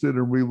interested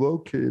in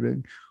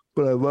relocating,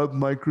 but I love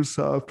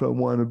Microsoft. I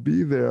want to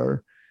be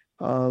there.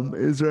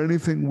 Is there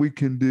anything we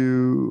can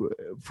do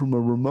from a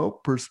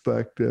remote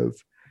perspective?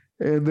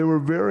 And they were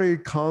very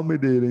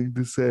accommodating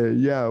to say,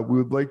 yeah, we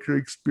would like your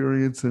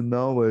experience and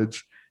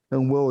knowledge,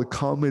 and we'll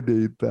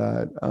accommodate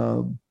that.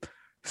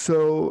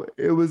 So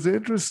it was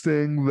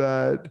interesting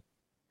that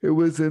it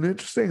was an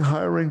interesting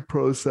hiring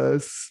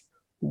process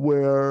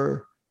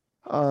where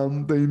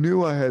they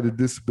knew I had a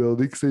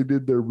disability because they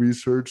did their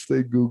research,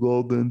 they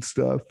Googled and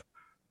stuff.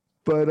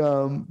 But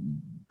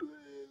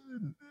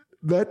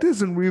that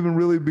doesn't even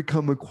really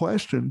become a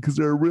question because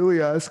they're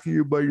really asking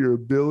you about your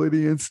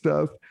ability and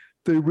stuff.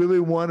 They really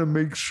want to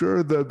make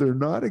sure that they're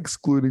not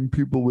excluding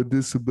people with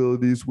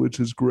disabilities, which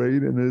is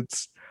great. And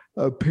it's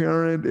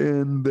apparent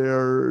in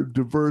their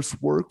diverse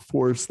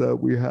workforce that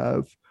we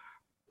have.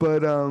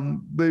 But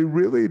they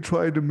really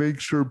try to make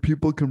sure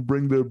people can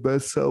bring their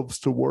best selves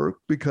to work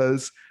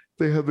because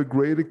they have a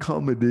great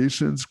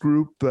accommodations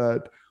group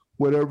that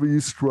whatever you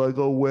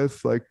struggle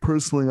with, like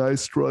personally, I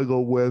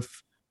struggle with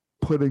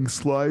putting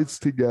slides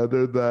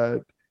together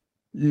that,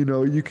 you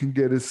know, you can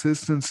get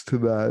assistance to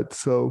that.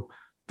 So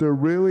they're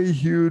really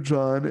huge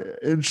on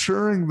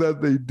ensuring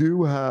that they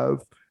do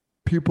have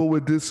people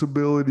with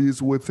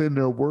disabilities within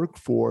their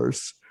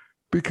workforce,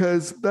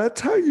 because that's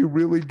how you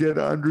really get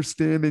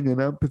understanding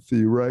and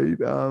empathy, right?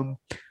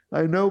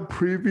 I know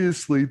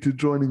previously to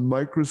joining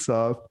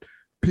Microsoft,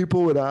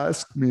 people would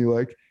ask me,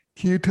 like,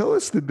 can you tell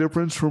us the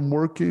difference from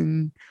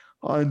working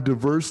on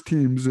diverse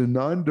teams and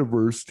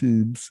non-diverse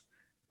teams?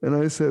 And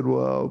I said,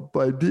 well,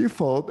 by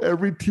default,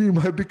 every team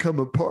I become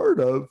a part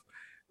of,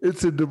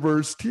 it's a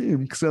diverse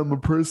team because I'm a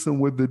person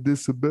with a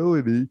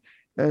disability.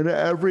 And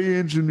every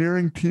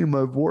engineering team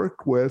I've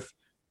worked with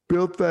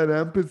built that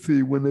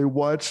empathy when they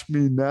watched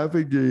me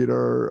navigate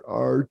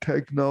our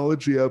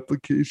technology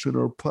application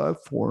or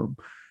platform.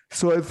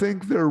 So I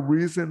think their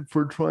reason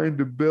for trying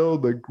to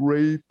build a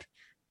great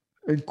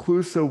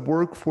inclusive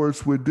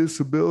workforce with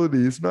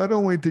disabilities, not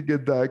only to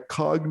get that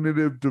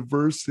cognitive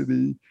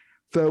diversity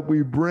that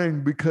we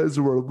bring because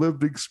of our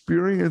lived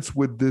experience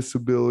with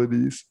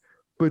disabilities,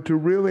 but to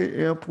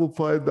really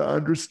amplify the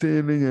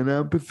understanding and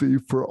empathy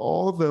for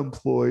all the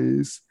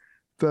employees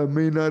that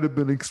may not have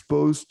been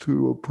exposed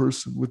to a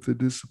person with a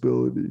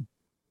disability.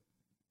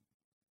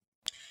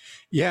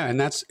 Yeah, and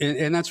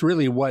that's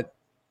really what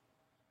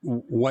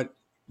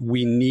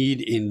we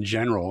need in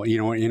general. You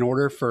know, in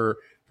order for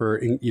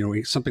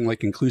something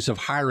like inclusive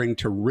hiring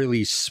to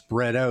really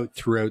spread out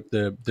throughout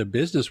the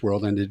business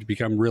world and to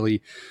become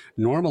really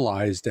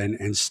normalized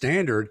and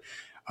standard,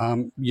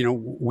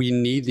 we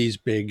need these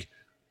big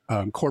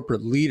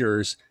corporate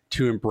leaders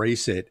to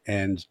embrace it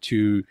and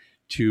to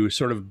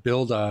sort of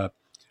build a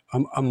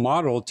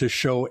model to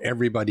show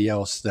everybody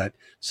else that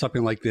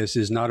something like this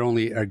is not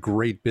only a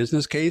great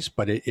business case,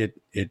 but it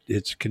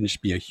can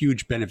just be a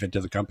huge benefit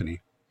to the company.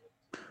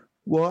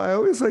 Well, I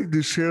always like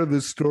to share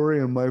this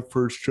story on my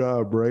first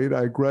job, right?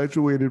 I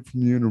graduated from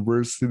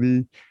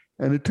university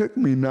and it took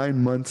me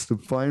 9 months to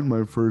find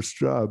my first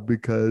job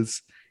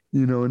because,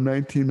 in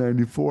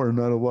 1994,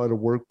 not a lot of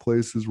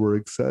workplaces were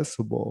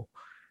accessible.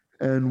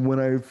 And when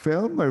I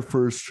found my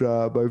first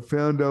job, I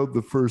found out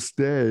the first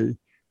day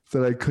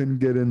that I couldn't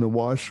get in the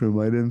washroom.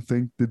 I didn't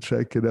think to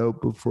check it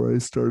out before I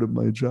started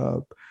my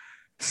job.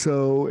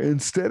 So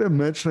instead of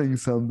mentioning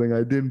something,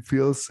 I didn't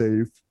feel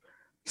safe.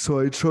 So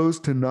I chose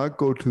to not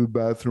go to the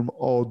bathroom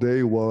all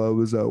day while I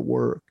was at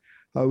work.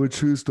 I would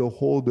choose to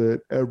hold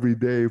it every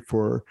day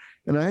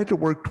and I had to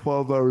work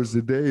 12 hours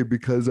a day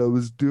because I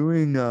was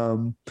doing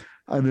an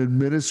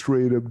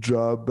administrative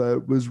job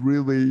that was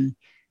really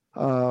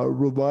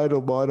relied a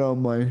lot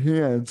on my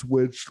hands,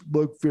 which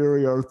looked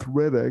very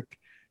arthritic,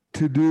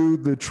 to do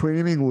the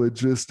training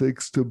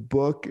logistics to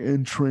book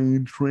and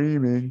train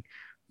training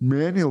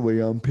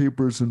manually on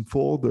papers and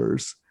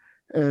folders.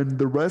 And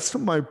the rest of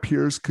my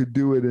peers could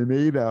do it in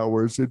 8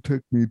 hours. It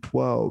took me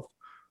 12.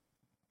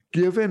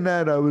 Given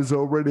that I was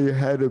already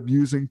ahead of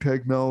using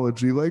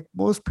technology, like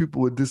most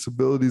people with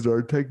disabilities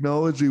are,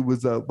 technology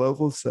was that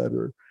level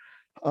setter.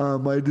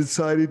 I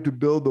decided to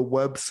build a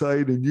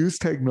website and use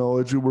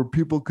technology where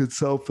people could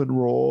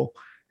self-enroll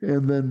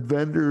and then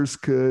vendors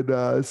could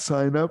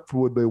sign up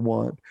for what they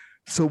want.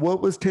 So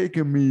what was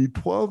taking me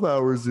 12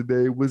 hours a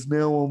day was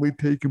now only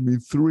taking me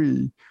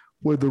 3,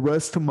 where the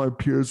rest of my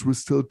peers were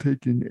still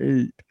taking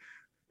 8.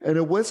 And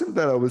it wasn't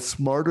that I was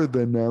smarter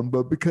than them,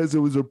 but because it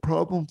was a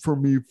problem for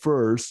me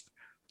first,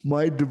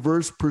 my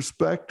diverse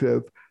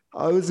perspective,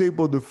 I was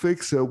able to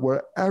fix it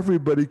where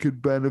everybody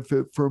could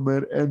benefit from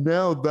it. And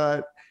now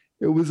that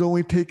it was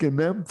only taking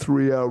them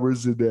 3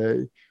 hours a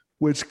day,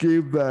 which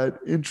gave that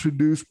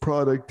introduced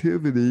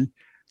productivity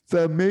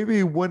that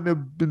maybe wouldn't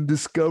have been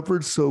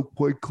discovered so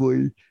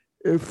quickly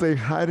if they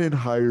hadn't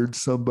hired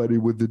somebody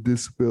with a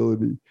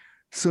disability.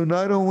 So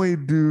not only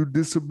do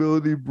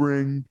disability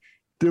bring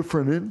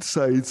different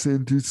insights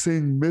into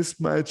seeing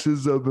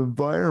mismatches of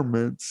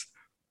environments,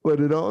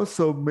 but it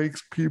also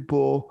makes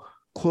people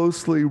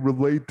closely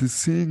relate to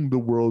seeing the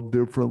world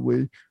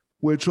differently,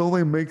 which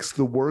only makes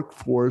the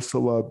workforce a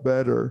lot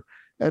better.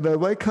 And I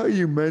like how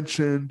you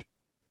mentioned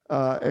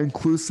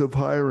inclusive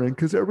hiring,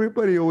 because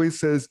everybody always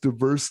says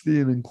diversity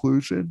and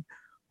inclusion.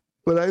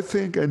 But I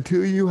think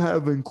until you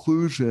have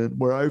inclusion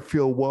where I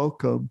feel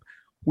welcome,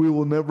 we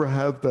will never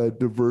have that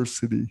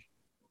diversity.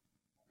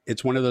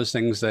 It's one of those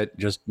things that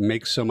just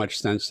makes so much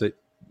sense that,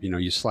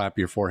 you slap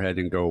your forehead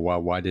and go, wow,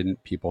 why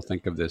didn't people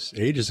think of this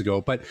ages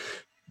ago? But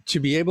to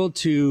be able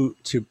to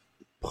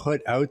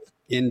put out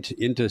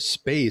into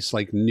space,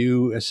 like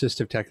new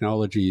assistive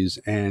technologies,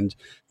 and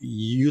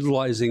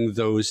utilizing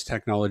those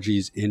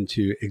technologies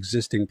into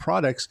existing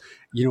products,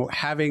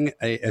 having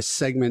a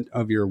segment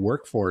of your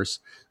workforce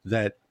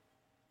that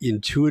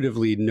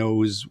intuitively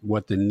knows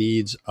what the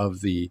needs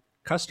of the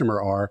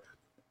customer are,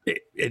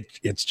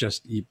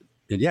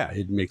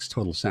 it makes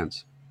total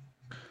sense.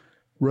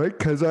 Right?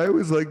 Because I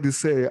always like to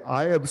say,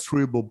 I have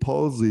cerebral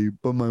palsy,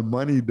 but my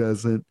money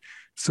doesn't.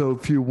 So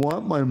if you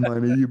want my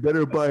money, you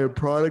better buy a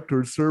product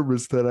or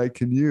service that I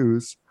can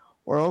use,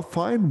 or I'll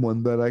find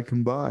one that I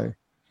can buy.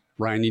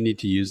 Ryan, you need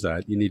to use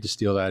that. You need to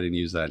steal that and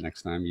use that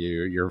next time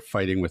you're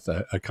fighting with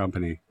a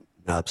company.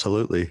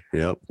 Absolutely.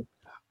 Yep.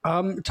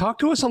 Talk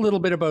to us a little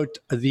bit about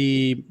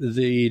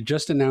the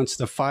just announced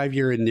the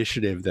 5-year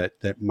initiative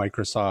that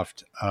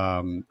Microsoft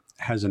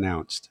has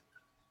announced.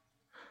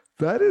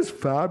 That is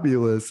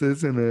fabulous,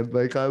 isn't it?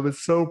 Like, I was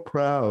so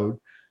proud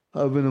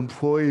of an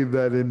employee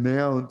that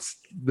announced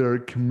their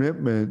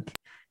commitment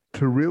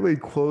to really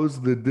close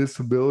the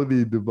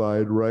disability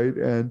divide, right?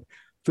 And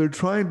they're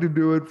trying to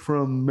do it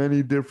from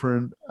many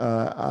different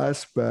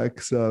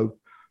aspects of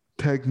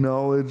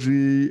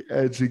technology,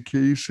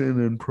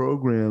 education, and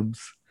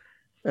programs.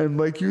 And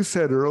like you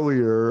said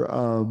earlier,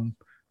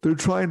 they're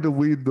trying to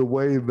lead the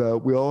way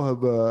that we all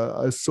have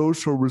a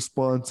social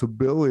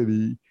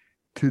responsibility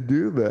to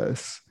do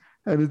this.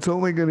 And it's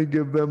only going to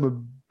give them a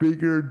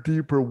bigger,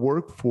 deeper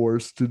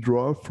workforce to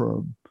draw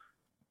from.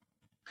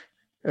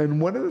 And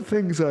one of the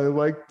things I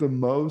like the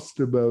most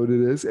about it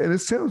is, and it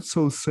sounds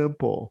so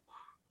simple,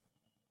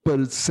 but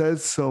it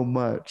says so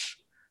much.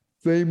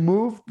 They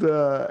moved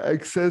the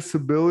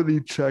accessibility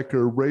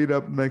checker right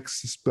up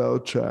next to spell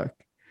check.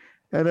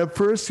 And at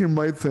first you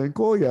might think,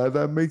 oh yeah,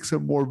 that makes it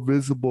more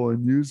visible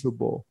and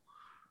usable.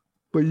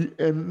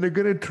 And they're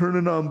going to turn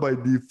it on by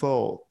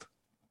default.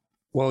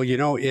 Well,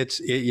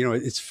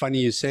 it's funny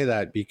you say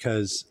that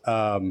because,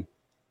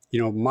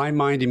 my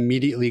mind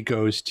immediately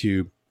goes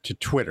to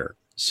Twitter.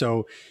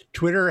 So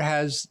Twitter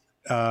has,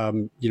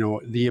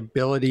 the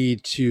ability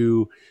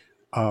to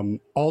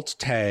alt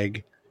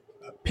tag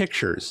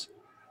pictures,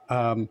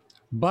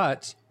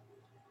 but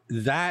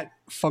that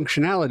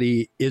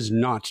functionality is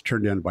not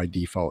turned on by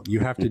default. You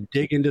have to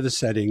dig into the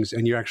settings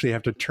and you actually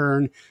have to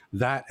turn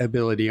that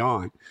ability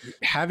on.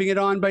 Having it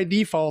on by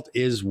default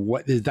is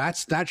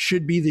that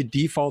should be the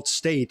default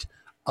state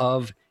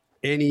of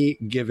any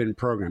given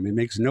program. It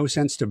makes no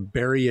sense to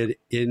bury that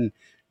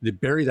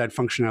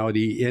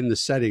functionality in the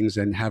settings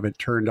and have it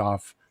turned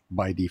off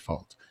by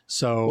default.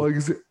 So well,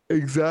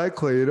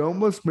 exactly. It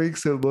almost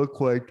makes it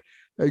look like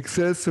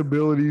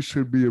accessibility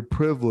should be a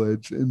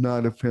privilege and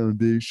not a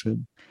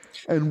foundation.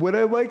 And what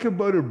I like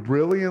about it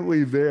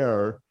brilliantly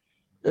there,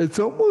 it's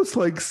almost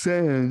like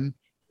saying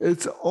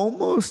it's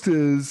almost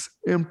as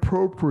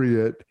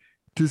inappropriate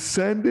to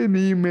send an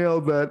email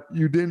that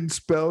you didn't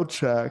spell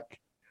check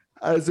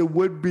as it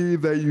would be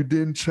that you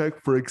didn't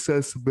check for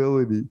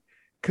accessibility.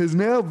 Because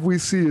now if we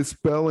see a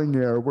spelling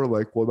error, we're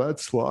like, well,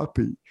 that's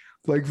sloppy.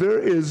 Like, there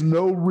is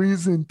no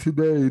reason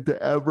today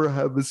to ever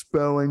have a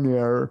spelling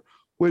error,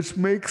 which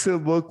makes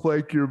it look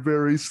like you're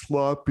very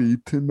sloppy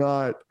to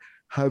not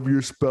have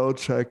your spell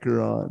checker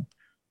on.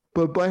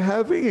 But by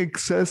having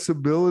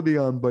accessibility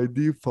on by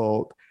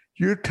default,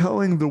 you're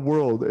telling the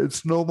world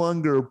it's no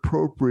longer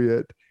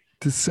appropriate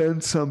to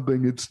send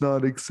something it's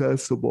not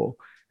accessible.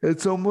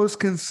 It's almost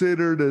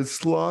considered as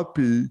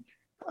sloppy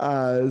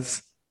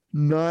as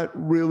not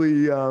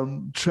really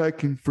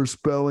checking for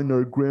spelling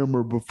or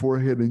grammar before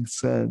hitting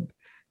send.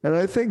 And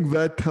I think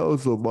that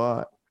tells a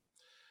lot.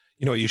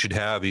 You know what you should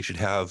have? You should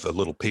have a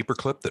little paper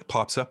clip that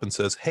pops up and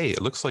says, hey,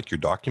 it looks like your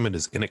document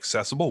is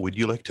inaccessible. Would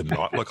you like to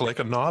not look like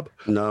a knob?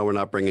 No, we're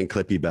not bringing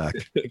Clippy back.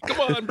 Come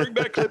on, bring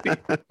back Clippy.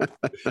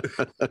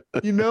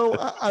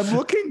 I'm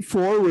looking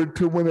forward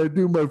to when I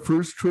do my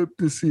first trip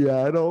to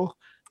Seattle.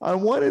 I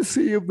want to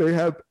see if they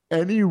have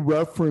any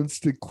reference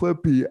to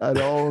Clippy at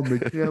all on the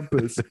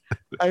campus.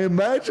 I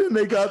imagine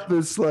they got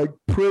this like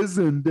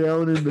prison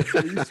down in the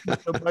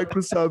basement of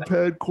Microsoft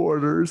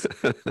headquarters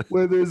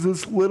where there's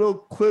this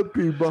little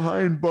Clippy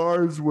behind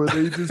bars where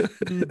they just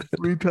feed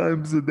 3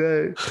 times a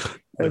day.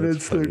 And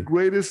it's funny. The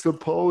greatest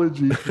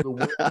apology to the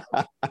world.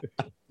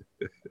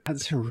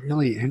 That's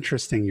really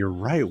interesting. You're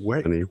right.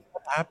 What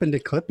happened to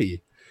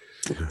Clippy?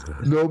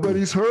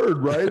 Nobody's heard,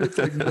 right? It's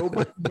like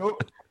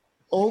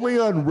only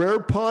on rare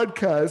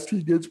podcasts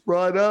he gets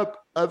brought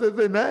up. Other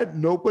than that,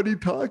 nobody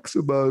talks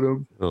about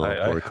him. Oh,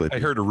 I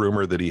heard a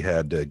rumor that he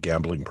had a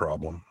gambling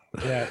problem.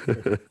 Yeah,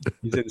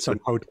 he's in some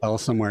hotel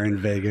somewhere in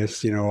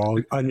Vegas,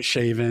 all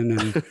unshaven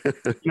and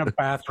in a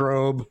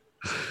bathrobe,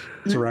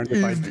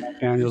 surrounded by Jack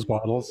Daniels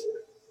bottles.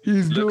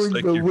 He's Looks doing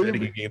like the you're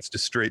betting against a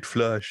straight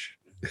flush.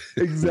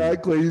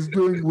 Exactly. He's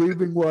doing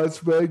Leaving Las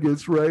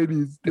Vegas, right?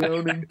 He's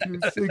down in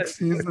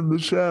 260s in the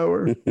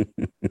shower.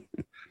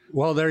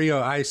 Well, there you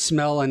go. I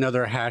smell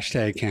another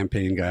hashtag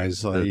campaign,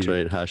 guys. That's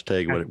right.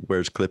 Hashtag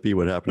where's Clippy?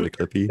 What happened to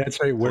Clippy?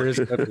 That's right. Where's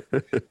Clippy?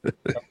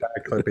 Come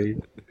back, Clippy.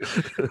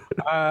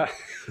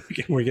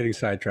 We're getting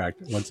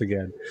sidetracked once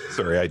again.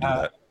 Sorry, I do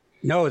that.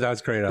 No,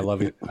 that's great. I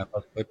love it. I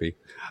love Clippy.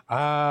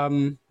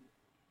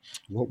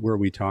 What were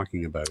we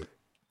talking about?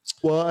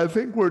 Well, I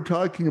think we're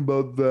talking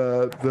about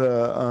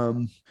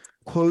the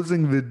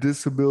closing the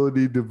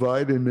disability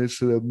divide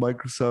initiative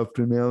Microsoft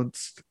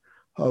announced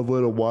a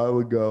little while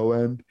ago.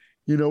 And,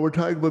 we're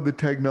talking about the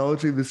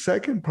technology. The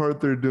second part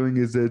they're doing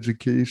is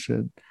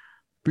education,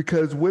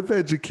 because with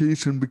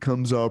education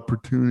becomes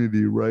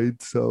opportunity,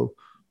 right? So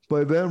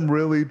by them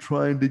really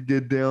trying to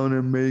get down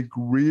and make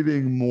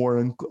reading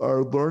more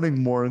or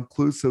learning more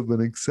inclusive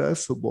and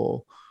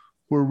accessible,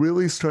 we're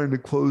really starting to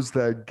close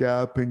that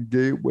gap and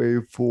gateway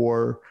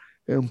for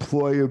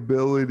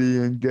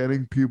employability and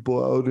getting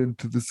people out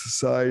into the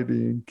society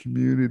and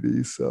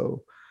community.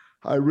 So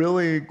I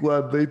really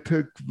glad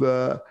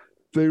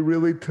they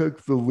really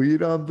took the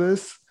lead on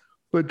this.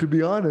 But to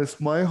be honest,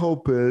 my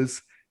hope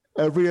is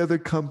every other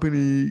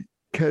company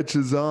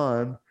catches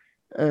on,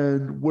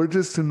 and we're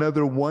just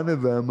another one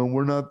of them, and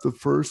we're not the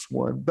first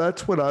one.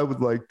 That's what I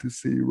would like to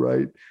see,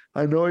 right?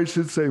 I know I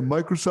should say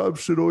Microsoft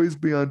should always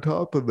be on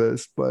top of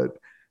this, but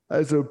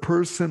as a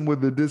person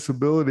with a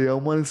disability, I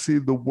want to see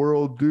the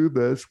world do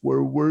this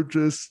where we're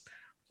just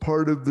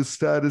part of the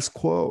status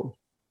quo.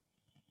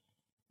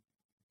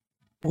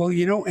 Well,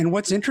 and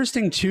what's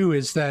interesting too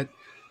is that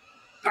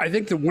I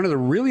think that one of the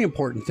really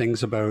important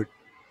things about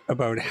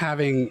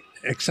having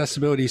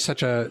accessibility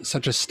such a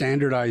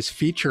standardized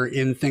feature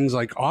in things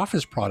like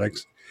office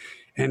products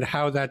and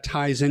how that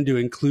ties into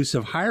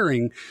inclusive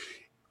hiring,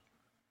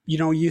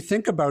 you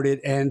think about it,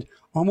 and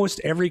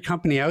almost every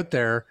company out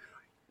there,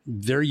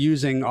 they're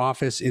using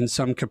Office in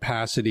some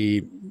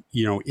capacity,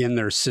 in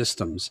their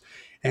systems.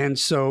 And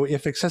so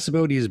if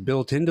accessibility is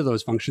built into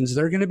those functions,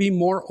 they're going to be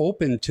more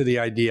open to the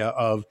idea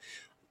of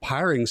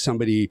hiring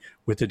somebody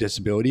with a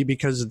disability,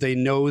 because they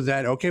know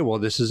that, okay, well,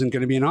 this isn't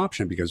going to be an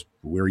option because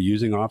we're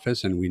using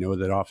Office and we know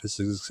that Office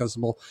is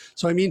accessible.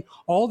 So, I mean,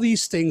 all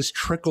these things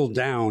trickle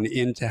down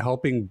into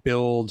helping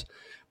build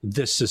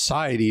this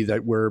society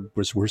that we're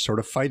sort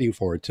of fighting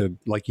for, to,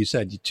 like you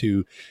said,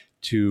 to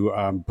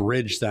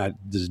bridge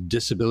this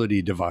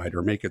disability divide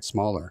or make it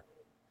smaller.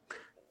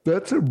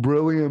 That's a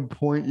brilliant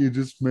point you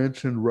just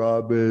mentioned,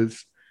 Rob.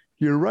 Is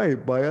you're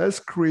right. By us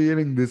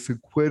creating this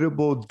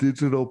equitable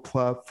digital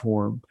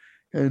platform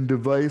and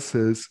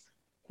devices,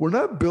 we're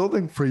not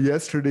building for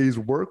yesterday's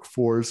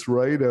workforce,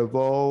 right, of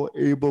all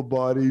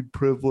able-bodied,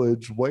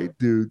 privileged white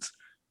dudes.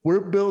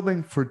 We're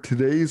building for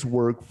today's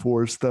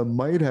workforce that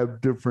might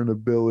have different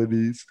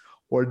abilities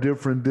or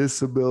different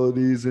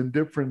disabilities and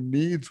different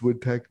needs with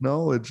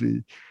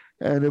technology.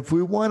 And if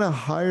we want to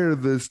hire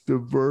this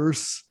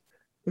diverse,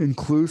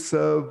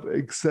 inclusive,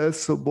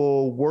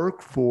 accessible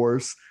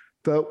workforce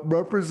that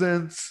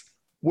represents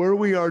where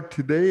we are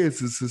today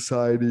as a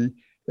society,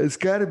 it's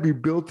got to be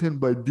built in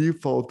by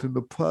default in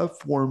the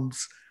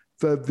platforms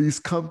that these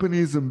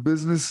companies and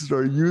businesses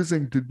are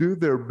using to do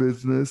their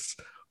business,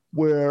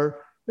 where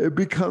it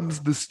becomes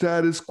the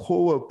status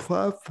quo of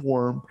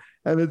platform,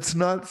 and it's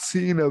not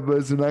seen of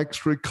as an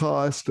extra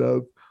cost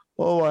of,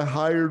 oh, I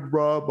hired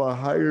Rob, I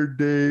hired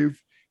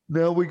Dave,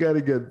 now we got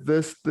to get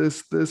this,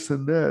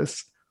 and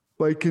this.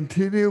 By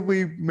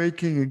continually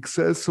making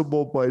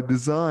accessible by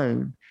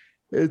design,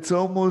 it's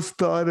almost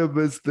thought of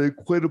as the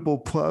equitable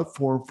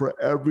platform for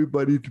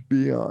everybody to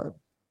be on.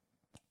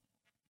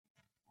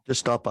 Just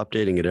stop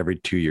updating it every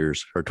 2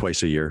 years or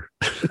twice a year.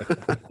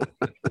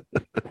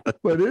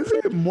 But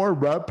isn't more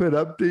rapid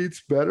updates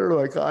better?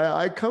 Like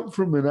I come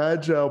from an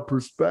agile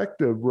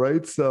perspective,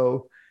 right?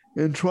 So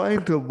in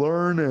trying to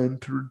learn and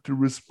to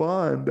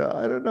respond,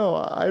 I don't know.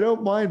 I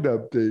don't mind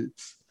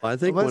updates. I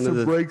think unless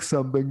it breaks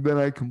something, then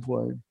I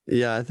complain.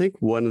 Yeah, I think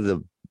one of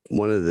the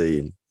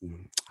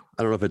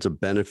I don't know if it's a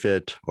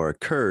benefit or a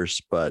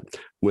curse, but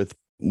with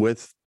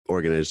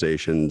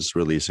organizations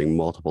releasing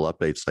multiple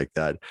updates like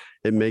that,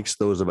 it makes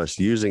those of us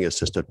using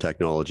assistive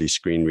technology,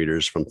 screen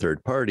readers from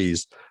third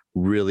parties,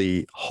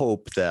 really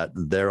hope that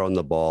they're on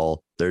the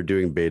ball, they're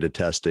doing beta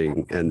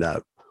testing, and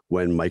that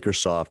when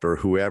Microsoft or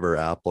whoever,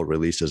 Apple,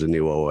 releases a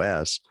new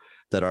OS,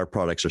 that our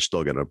products are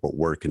still going to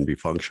work and be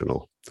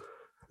functional.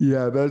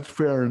 Yeah, that's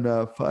fair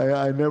enough.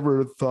 I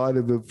never thought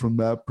of it from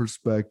that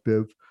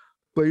perspective,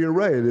 but you're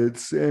right.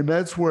 And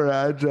that's where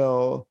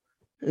agile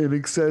and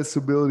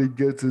accessibility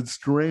gets its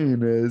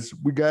strain, is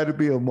we got to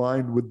be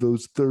aligned with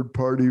those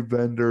third-party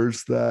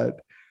vendors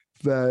that,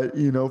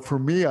 for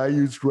me, I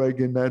use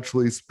Dragon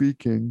Naturally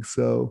Speaking.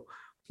 So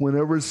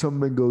whenever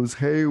something goes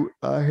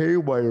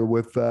haywire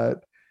with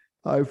that,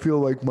 I feel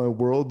like my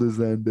world is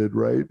ended,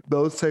 right?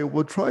 They'll say,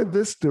 well, try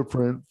this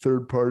different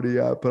third-party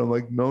app. And I'm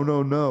like,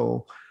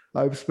 no.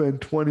 I've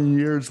spent 20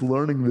 years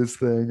learning this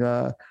thing.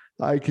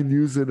 I can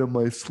use it in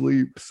my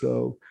sleep.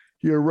 So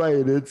you're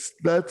right.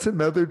 That's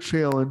another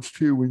challenge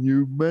too. When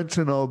you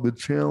mention all the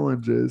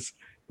challenges,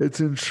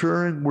 it's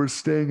ensuring we're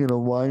staying in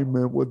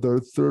alignment with our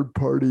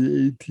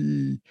third-party AT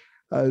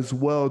as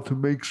well, to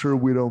make sure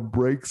we don't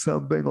break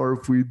something, or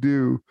if we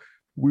do,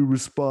 we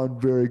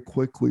respond very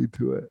quickly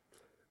to it.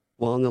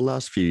 Well, in the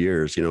last few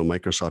years,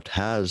 Microsoft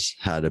has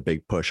had a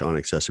big push on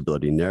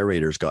accessibility.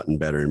 Narrator's gotten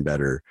better and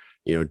better.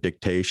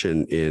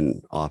 Dictation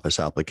in Office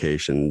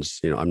applications,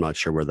 I'm not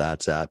sure where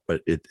that's at,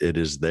 but it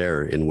is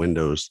there in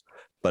Windows.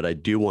 But I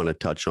do want to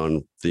touch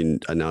on the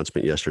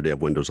announcement yesterday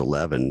of Windows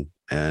 11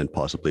 and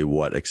possibly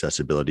what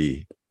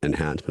accessibility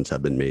enhancements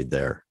have been made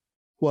there.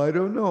 Well, I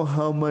don't know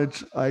how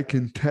much I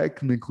can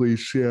technically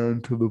share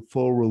into the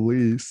full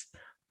release,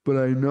 but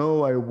I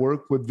know I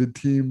work with the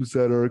teams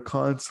that are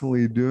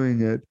constantly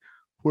doing it.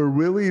 We're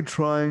really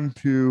trying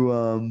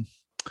to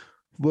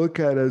look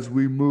at, as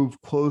we move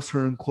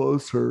closer and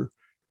closer,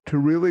 to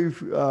really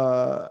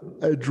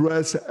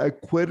address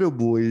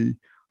equitably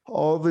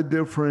all the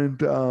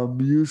different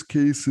use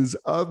cases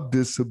of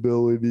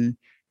disability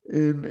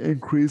in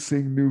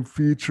increasing new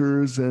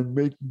features and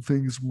making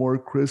things more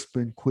crisp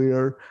and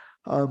clear.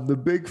 The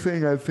big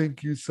thing I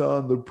think you saw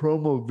in the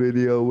promo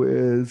video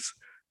is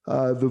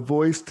the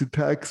voice to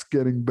text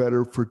getting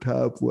better for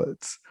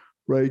tablets,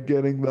 right?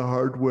 Getting the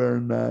hardware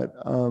in that.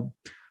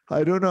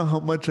 I don't know how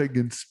much I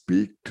can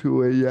speak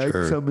to it yet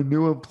because I'm a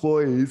new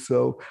employee,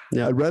 so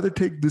I'd rather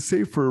take the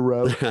safer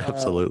route.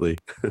 Absolutely.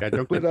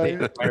 Don't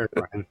get fired,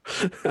 Brian.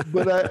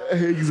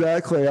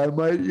 Exactly. I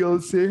might,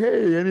 say,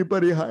 hey,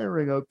 anybody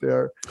hiring out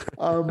there?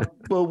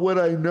 But what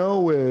I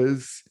know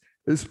is,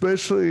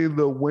 especially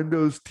the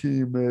Windows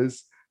team,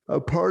 is a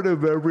part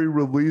of every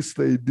release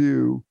they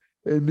do,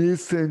 it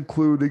needs to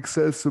include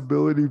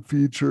accessibility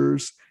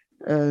features.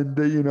 And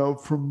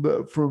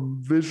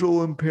from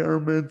visual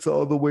impairments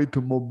all the way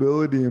to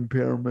mobility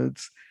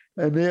impairments,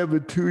 and they have a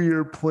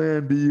 2-year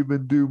plan to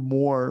even do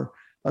more.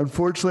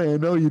 Unfortunately, I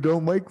know you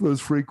don't like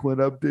those frequent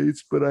updates,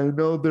 but I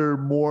know there are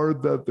more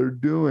that they're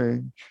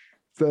doing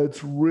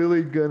that's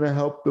really going to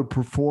help the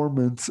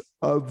performance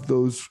of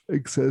those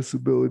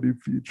accessibility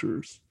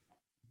features.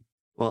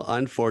 Well,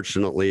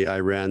 unfortunately, I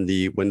ran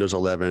the Windows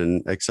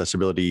 11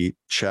 accessibility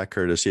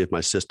checker to see if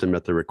my system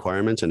met the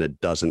requirements, and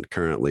it doesn't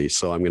currently.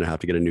 So I'm going to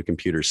have to get a new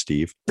computer,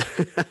 Steve.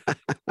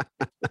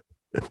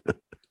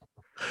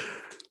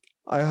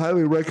 I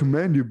highly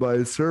recommend you buy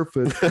a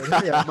Surface. But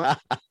hey,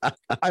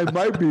 I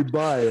might be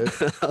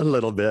biased. A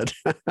little bit.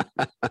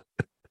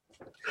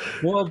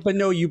 Well, but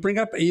no, you bring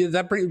up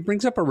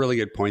brings up a really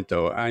good point,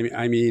 though.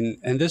 I mean,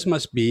 and this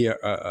must be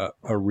a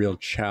real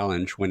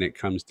challenge when it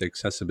comes to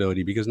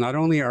accessibility, because not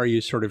only are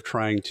you sort of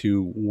trying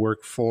to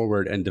work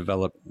forward and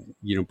develop,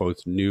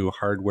 both new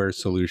hardware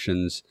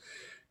solutions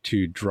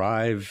to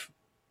drive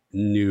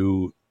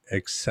new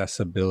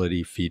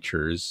accessibility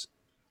features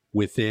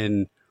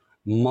within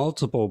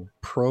multiple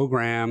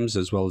programs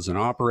as well as an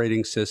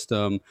operating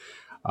system,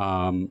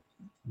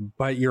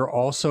 but you're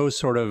also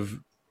sort of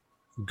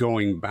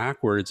going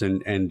backwards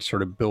and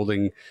sort of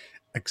building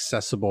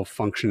accessible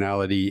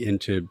functionality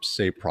into,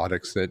 say,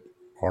 products that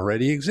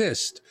already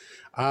exist.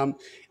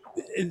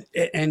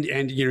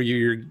 And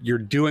you're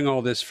doing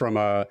all this from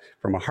a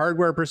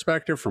hardware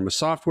perspective, from a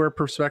software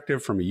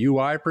perspective, from a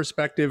UI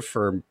perspective,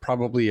 for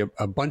probably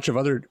a bunch of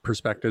other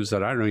perspectives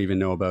that I don't even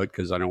know about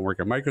because I don't work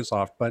at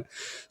Microsoft. But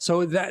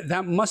so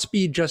that must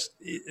be just.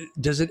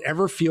 Does it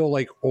ever feel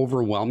like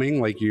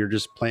overwhelming, like you're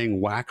just playing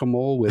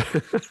whack-a-mole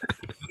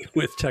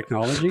with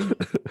technology?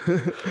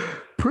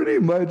 Pretty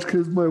much,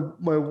 because my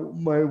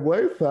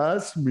wife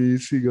asked me.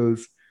 She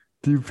goes,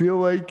 do you feel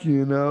like,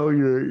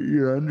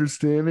 you're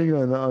understanding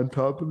on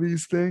top of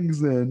these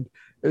things? And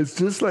it's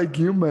just like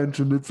you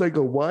mentioned, it's like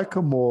a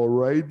whack-a-mole,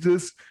 right?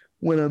 Just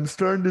when I'm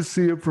starting to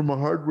see it from a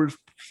hardware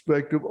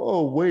perspective,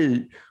 oh,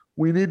 wait,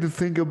 we need to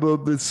think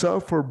about the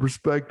software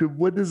perspective.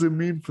 What does it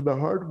mean for the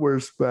hardware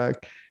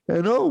spec?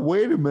 And oh,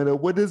 wait a minute,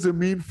 what does it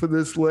mean for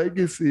this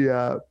legacy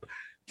app?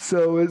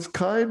 So it's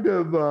kind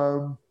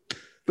of,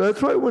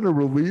 that's why when a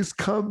release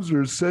comes,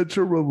 there's such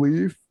a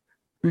relief,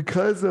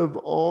 because of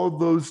all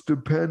those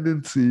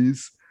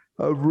dependencies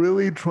of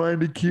really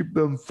trying to keep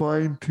them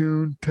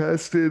fine-tuned,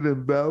 tested,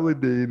 and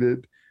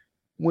validated.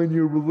 When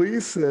you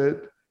release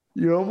it,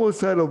 you're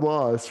almost at a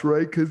loss,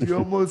 right? Because you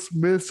almost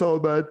miss all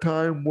that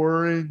time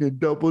worrying and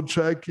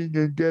double-checking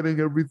and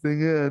getting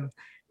everything in,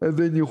 and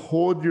then you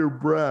hold your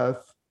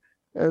breath.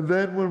 And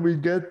then when we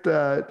get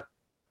that,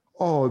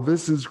 oh,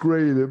 this is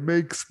great, it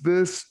makes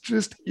this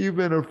just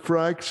even a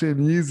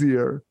fraction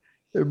easier.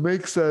 It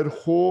makes that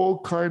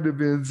whole kind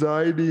of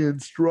anxiety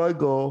and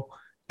struggle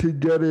to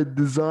get it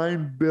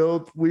designed,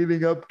 built,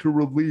 leading up to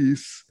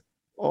release,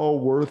 all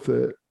worth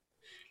it.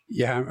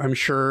 Yeah, I'm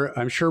sure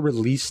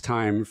release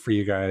time for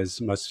you guys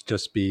must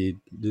just be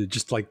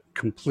just like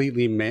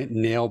completely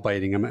nail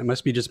biting. It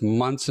must be just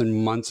months and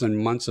months and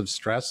months of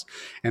stress.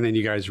 And then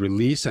you guys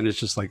release and it's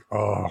just like,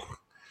 oh,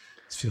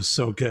 it feels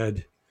so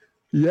good.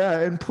 Yeah.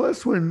 And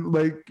plus, when,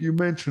 like you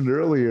mentioned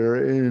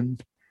earlier, in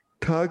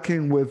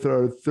talking with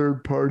our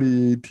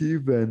third-party AT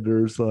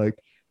vendors, like,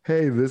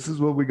 hey, this is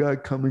what we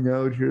got coming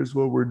out. Here's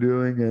what we're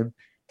doing. And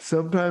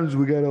sometimes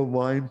we got to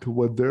align to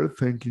what they're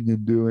thinking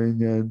and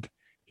doing. And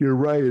you're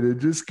right. It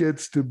just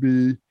gets to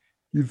be,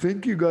 you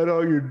think you got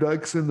all your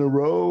ducks in a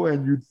row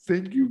and you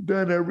think you've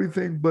done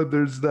everything, but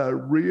there's that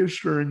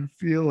reassuring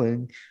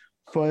feeling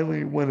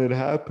finally when it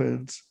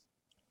happens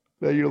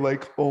that you're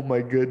like, oh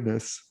my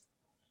goodness.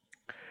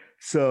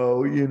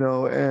 So,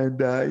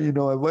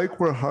 I like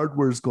where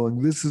hardware is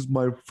going. This is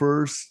my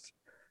first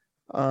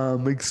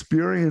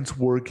experience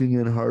working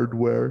in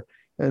hardware.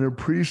 and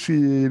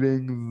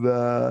appreciating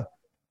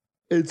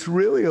it's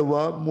really a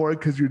lot more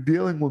because you're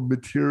dealing with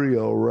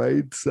material,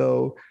 right?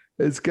 So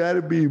it's got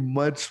to be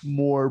much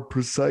more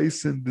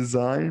precise in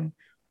design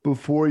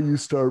before you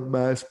start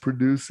mass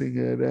producing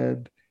it.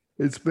 And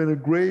it's been a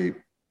great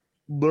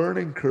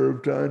learning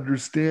curve to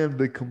understand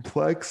the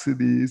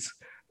complexities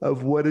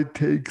of what it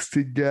takes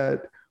to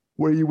get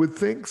where you would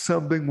think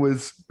something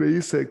was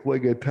basic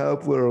like a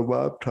tablet or a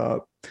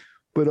laptop,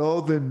 but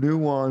all the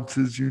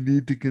nuances you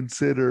need to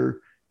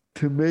consider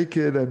to make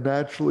it a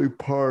naturally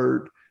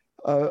part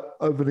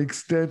of an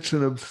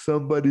extension of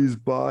somebody's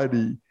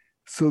body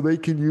so they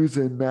can use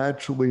it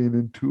naturally and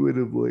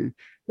intuitively.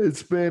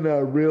 It's been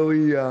a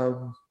really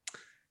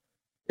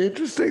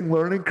interesting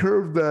learning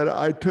curve that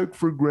I took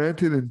for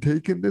granted and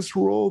taken this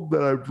role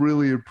that I've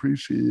really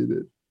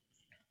appreciated.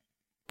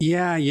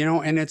 Yeah,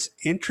 and it's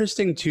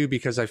interesting too,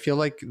 because I feel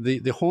like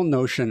the whole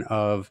notion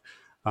of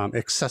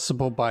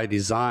accessible by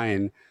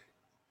design,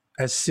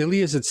 as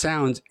silly as it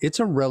sounds, it's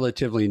a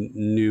relatively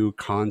new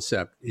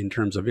concept in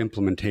terms of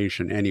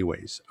implementation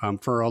anyways.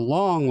 For a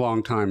long,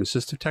 long time,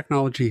 assistive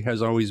technology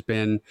has always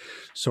been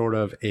sort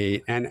of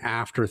an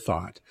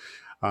afterthought.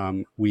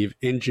 We've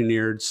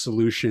engineered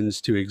solutions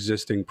to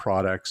existing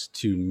products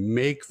to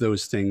make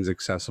those things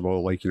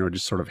accessible, like,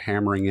 just sort of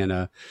hammering in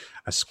a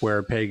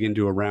square peg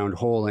into a round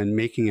hole and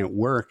making it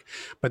work.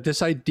 But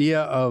this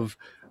idea of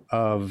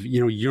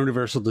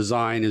universal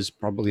design is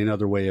probably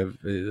another way of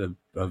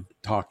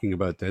talking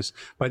about this,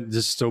 but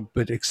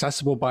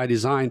accessible by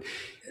design.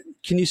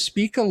 Can you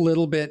speak a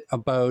little bit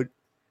about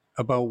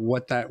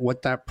what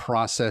that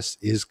process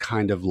is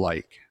kind of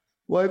like?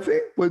 Well, I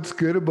think what's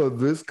good about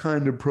this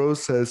kind of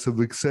process of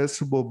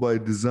accessible by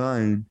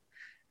design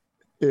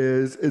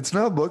is it's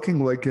not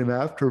looking like an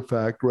after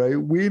fact, right?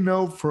 We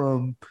know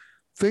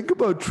think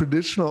about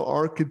traditional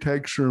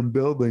architecture and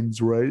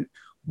buildings, right?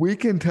 We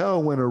can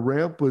tell when a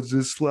ramp was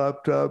just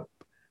slapped up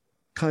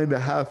kind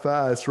of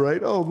half-assed,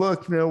 right? Oh,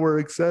 look, now we're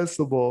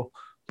accessible,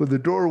 but the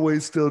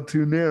doorway's still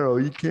too narrow.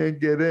 You can't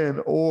get in.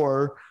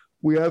 Or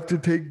we have to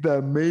take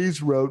that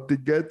maze route to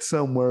get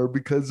somewhere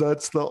because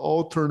that's the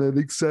alternate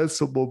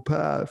accessible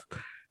path.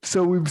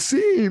 So we've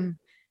seen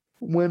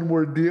when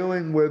we're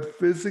dealing with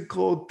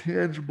physical,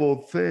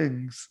 tangible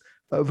things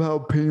of how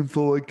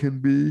painful it can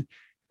be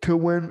to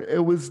when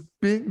it was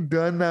being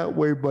done that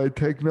way by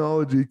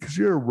technology, because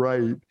you're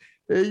right.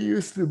 It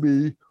used to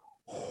be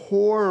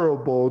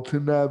horrible to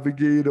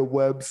navigate a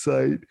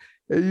website.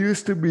 It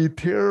used to be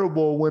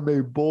terrible when they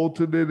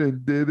bolted it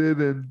and did it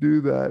and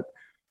do that.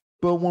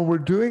 But when we're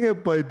doing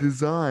it by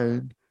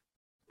design,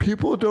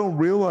 people don't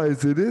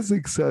realize it is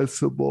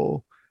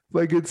accessible.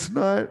 Like it's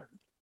not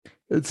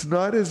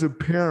as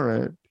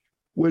apparent,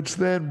 which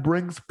then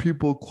brings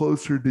people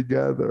closer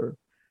together.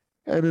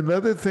 And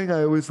another thing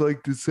I always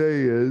like to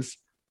say is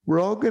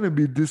we're all going to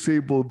be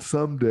disabled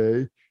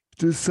someday.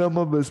 Just some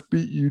of us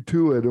beat you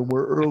to it and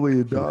we're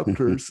early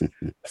adopters.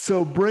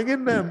 So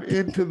bringing them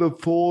into the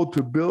fold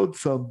to build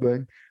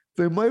something,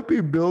 they might be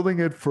building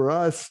it for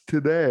us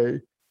today,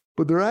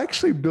 but they're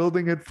actually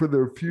building it for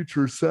their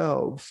future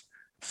selves.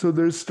 So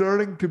they're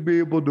starting to be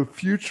able to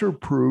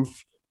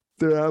future-proof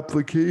their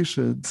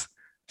applications.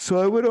 So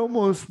I would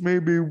almost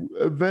maybe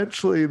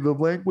eventually the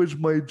language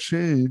might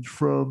change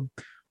from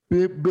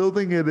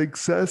building it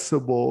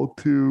accessible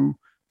to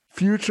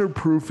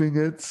future-proofing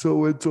it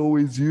so it's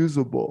always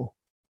usable.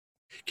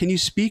 Can you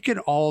speak at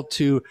all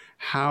to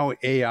how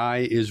AI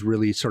is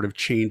really sort of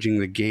changing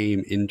the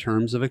game in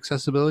terms of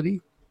accessibility?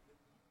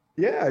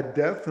 Yeah,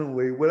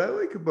 definitely. What I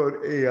like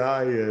about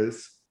AI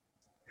is,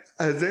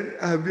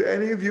 have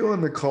any of you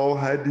on the call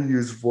had to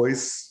use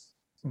voice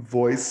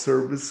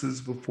services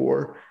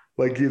before,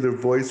 like either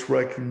voice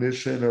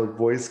recognition or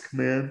voice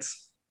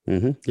commands?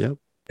 Mm-hmm.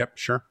 Yep,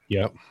 sure.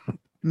 Yep.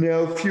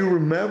 Now, if you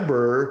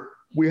remember,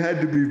 we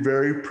had to be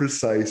very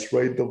precise,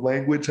 right? The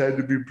language had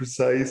to be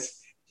precise.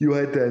 You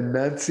had to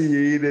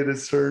enunciate it a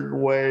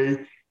certain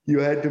way. You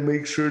had to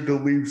make sure to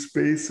leave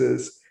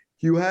spaces.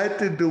 You had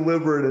to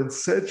deliver it in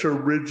such a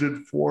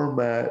rigid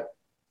format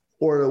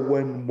or it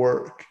wouldn't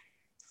work.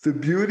 The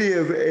beauty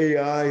of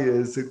AI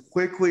is it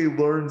quickly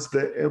learns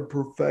the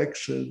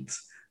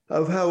imperfections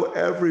of how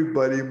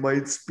everybody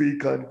might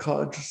speak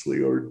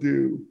unconsciously or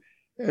do,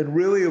 and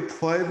really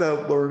apply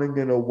that learning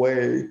in a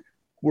way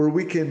where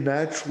we can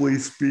naturally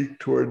speak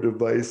to our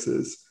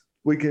devices.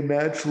 We can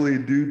naturally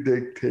do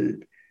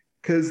dictate.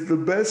 Because the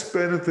best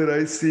benefit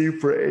I see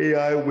for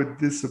AI with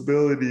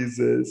disabilities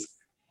is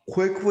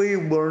quickly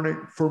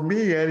learning, for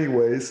me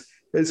anyways,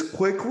 is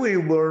quickly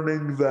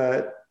learning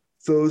that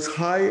those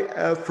high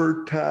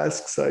effort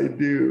tasks I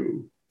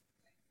do,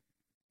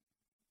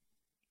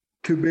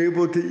 to be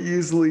able to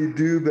easily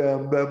do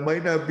them that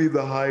might not be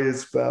the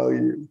highest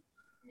value.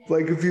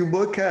 Like if you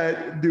look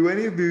at, do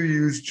any of you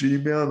use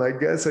Gmail? And I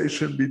guess I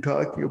shouldn't be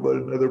talking about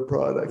another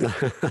product.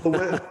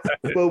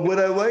 but what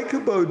I like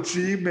about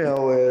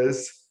Gmail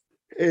is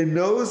it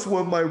knows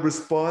what my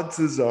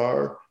responses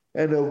are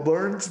and it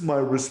learns my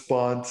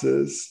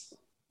responses.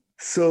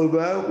 So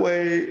that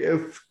way,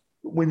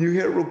 when you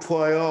hit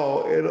reply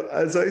all,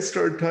 as I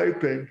start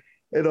typing,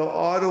 it'll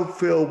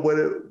autofill what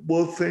it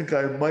will think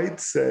I might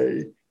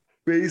say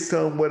based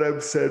on what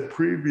I've said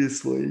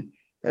previously.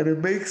 And it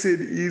makes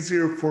it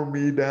easier for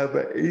me to have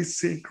an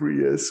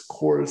asynchronous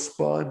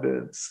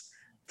correspondence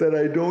that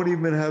I don't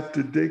even have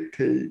to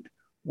dictate,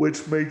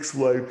 which makes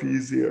life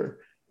easier.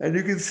 And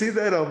you can see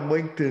that on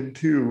LinkedIn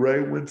too,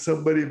 right? When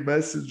somebody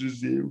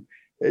messages you,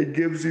 it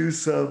gives you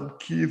some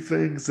key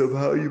things of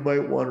how you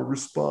might want to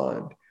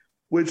respond,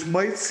 which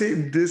might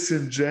seem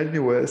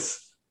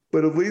disingenuous,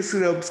 but at least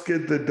it helps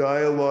get the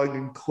dialogue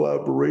and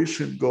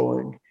collaboration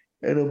going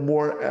in a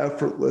more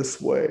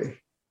effortless way.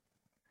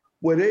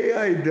 What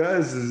AI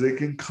does is it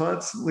can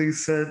constantly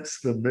sense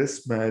the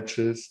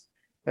mismatches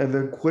and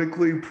then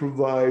quickly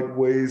provide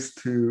ways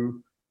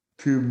to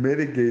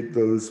mitigate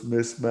those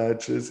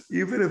mismatches,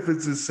 even if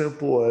it's as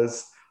simple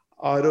as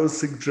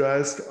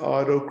auto-suggest,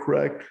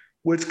 auto-correct,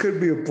 which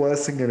could be a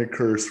blessing and a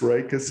curse,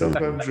 right? Because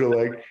sometimes you're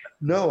like,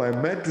 no, I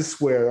meant to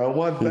swear. I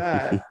want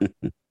that.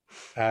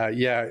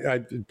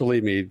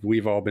 Believe me,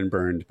 we've all been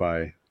burned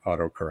by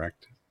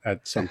autocorrect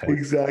at some point.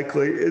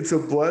 Exactly. It's a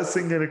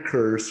blessing and a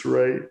curse,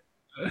 right?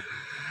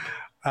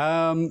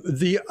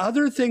 The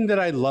other thing that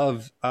I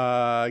love,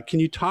 can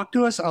you talk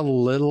to us a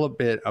little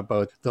bit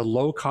about the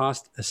Low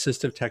Cost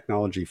Assistive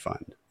Technology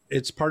Fund?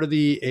 It's part of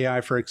the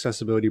AI for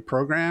Accessibility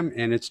program,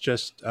 and it's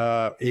just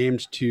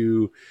aimed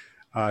to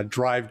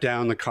drive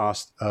down the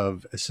cost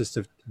of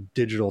assistive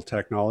digital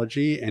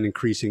technology and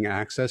increasing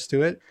access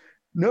to it.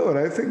 No, and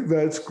I think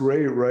that's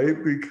great, right?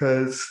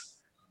 Because,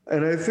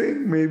 and I think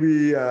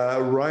maybe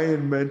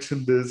Ryan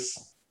mentioned this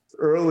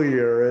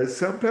earlier, is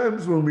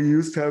sometimes when we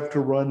used to have to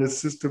run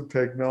assistive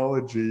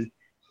technology,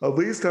 at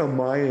least on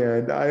my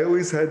end, I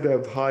always had to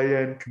have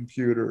high-end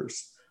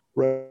computers,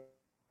 right?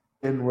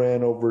 And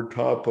ran over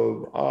top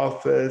of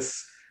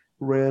Office,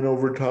 ran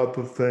over top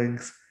of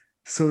things.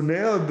 So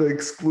now the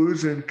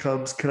exclusion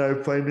comes, can I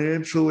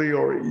financially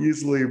or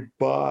easily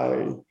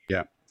buy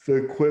the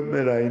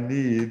equipment I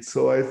need?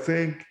 So I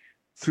think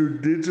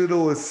through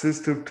digital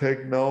assistive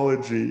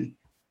technology,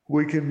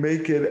 we can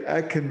make it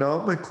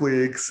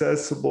economically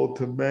accessible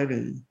to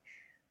many,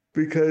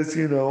 because,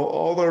 you know,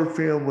 all our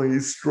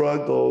families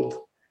struggled.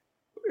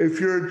 If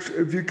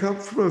you come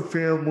from a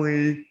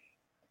family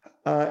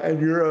and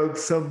you're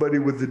somebody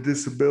with a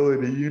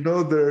disability, you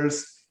know,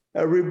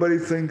 everybody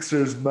thinks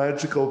there's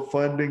magical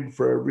funding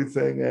for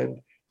everything,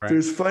 and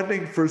there's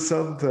funding for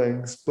some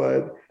things,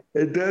 but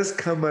it does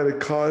come at a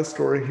cost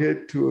or a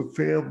hit to a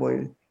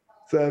family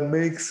that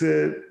makes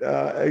it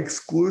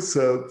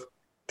exclusive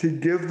to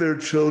give their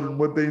children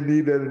what they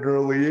need at an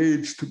early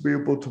age to be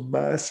able to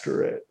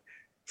master it.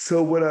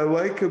 So what I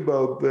like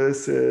about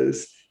this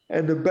is,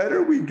 and the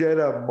better we get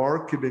at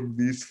marketing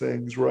these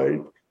things,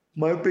 right?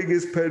 My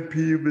biggest pet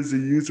peeve as a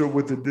user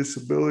with a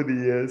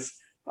disability is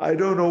I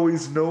don't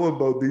always know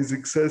about these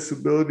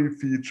accessibility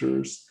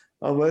features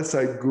unless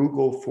I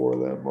Google for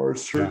them or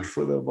search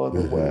for them on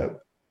the web.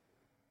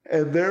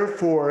 And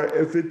therefore,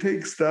 if it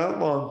takes that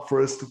long for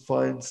us to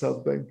find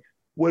something,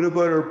 what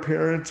about our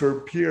parents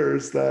or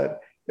peers that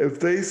if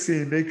they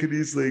see, they could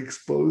easily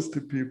expose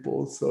to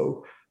people?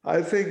 So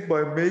I think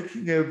by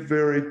making it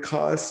very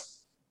cost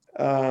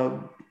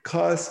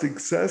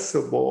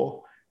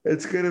accessible,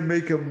 it's going to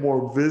make it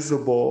more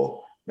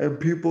visible, and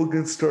people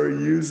can start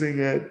using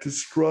it to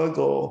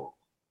struggle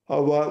a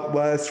lot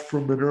less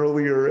from an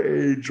earlier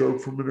age or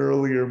from an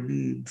earlier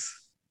means.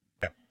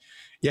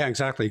 Yeah,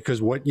 exactly.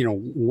 Because what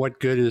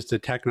good is the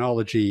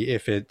technology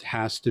if it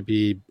has to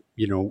be,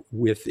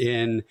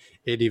 within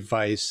a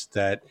device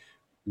that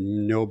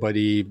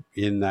nobody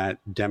in that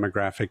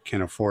demographic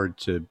can afford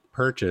to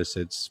purchase?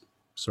 It's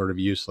sort of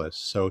useless.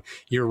 So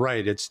you're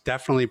right. It's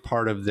definitely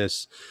part of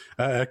this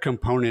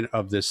component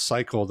of this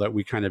cycle that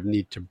we kind of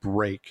need to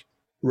break.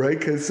 Right,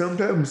 because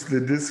sometimes the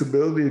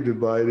disability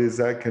divide is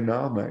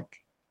economic.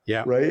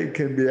 Yeah. Right? It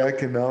can be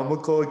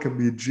economical. It can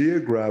be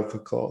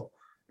geographical.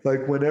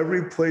 Like when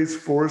every place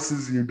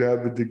forces you to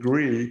have a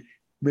degree,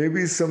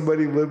 maybe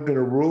somebody lived in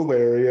a rural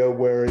area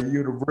where a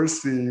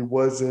university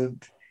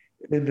wasn't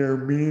in their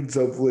means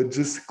of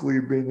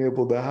logistically being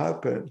able to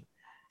happen.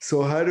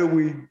 So how do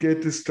we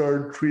get to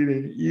start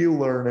treating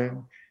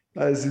e-learning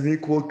as an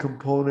equal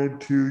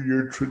component to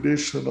your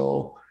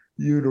traditional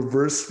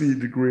university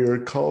degree or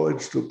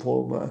college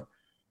diploma,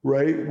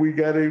 right? We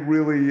got to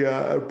really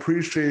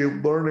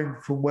appreciate learning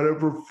from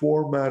whatever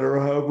format or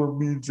however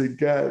means it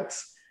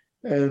gets,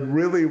 and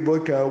really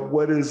look at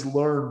what is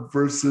learned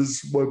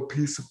versus what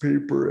piece of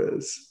paper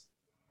is.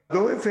 The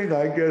only thing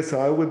I guess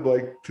I would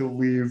like to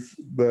leave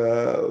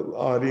the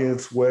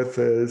audience with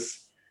is,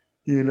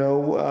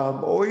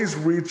 always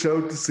reach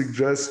out to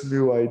suggest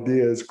new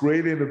ideas.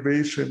 Great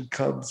innovation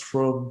comes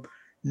from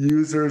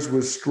users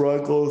with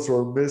struggles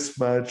or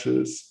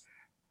mismatches.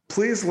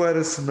 Please let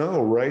us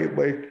know, right?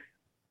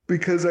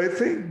 Because I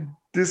think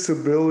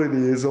disability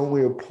is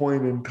only a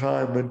point in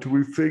time until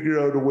we figure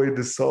out a way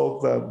to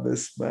solve that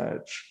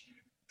mismatch.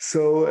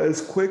 So as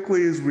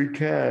quickly as we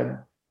can,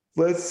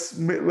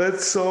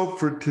 let's solve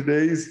for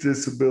today's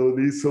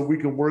disability so we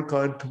can work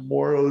on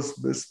tomorrow's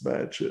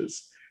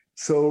mismatches.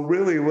 So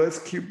really, let's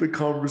keep the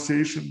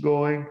conversation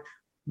going.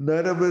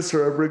 None of us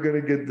are ever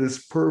going to get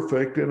this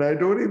perfect. And I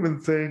don't even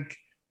think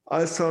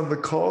us on the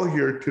call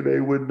here today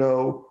would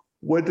know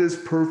what does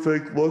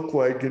perfect look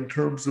like in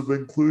terms of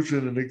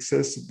inclusion and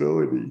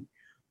accessibility.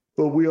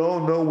 But we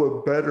all know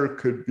what better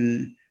could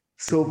be.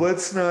 So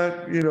let's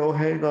not,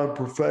 hang on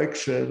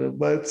perfection, and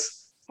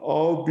let's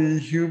all be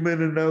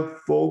human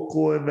enough,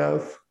 vocal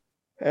enough,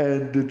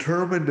 and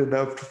determined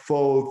enough to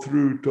follow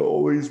through to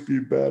always be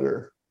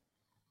better.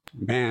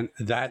 Man,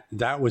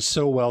 that was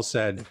so well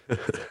said.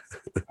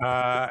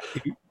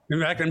 In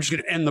fact, I'm just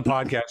going to end the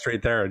podcast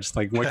right there. Just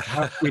like,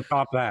 how can we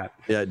top that?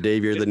 Yeah,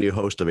 Dave, you're the new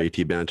host of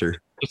AT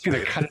Banter. Just going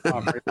to cut it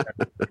off right there.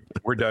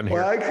 We're done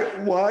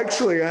here. Well,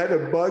 actually, I had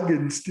a bug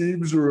in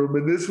Steve's room,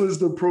 and this was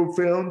the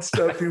profound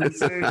stuff he was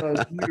saying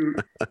on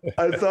mute.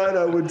 I thought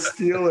I would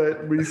steal it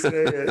and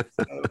re-say it.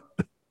 So,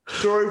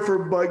 sorry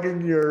for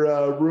bugging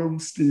your room,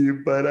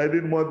 Steve, but I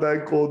didn't want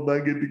that gold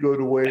nugget to go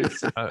to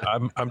waste.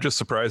 I'm just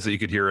surprised that you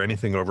could hear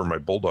anything over my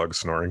bulldog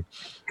snoring.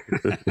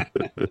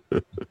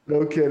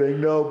 No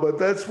kidding. No, but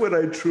that's what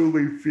I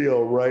truly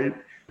feel, right?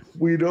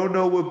 We don't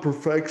know what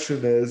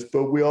perfection is,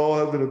 but we all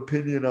have an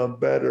opinion on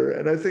better.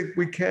 And I think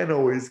we can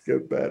always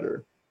get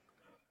better.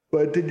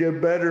 But to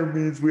get better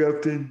means we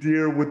have to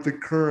endear with the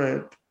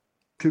current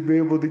to be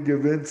able to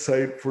give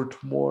insight for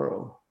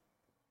tomorrow.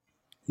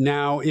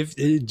 Now,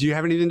 do you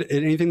have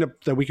anything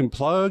that we can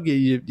plug?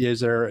 Is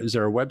there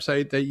a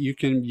website that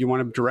you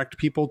want to direct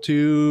people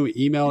to?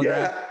 Email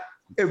address? Yeah.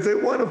 If they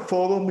want to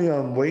follow me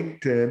on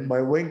LinkedIn, my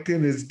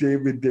LinkedIn is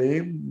David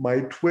Dame. My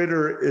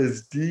Twitter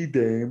is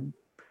ddame,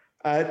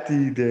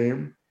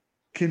 @ddame.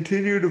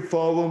 Continue to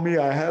follow me.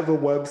 I have a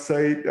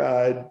website,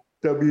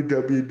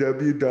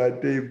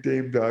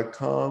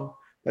 www.davedame.com.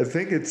 I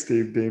think it's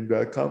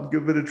davedame.com.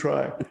 Give it a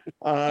try.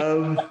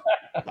 I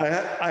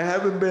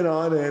haven't been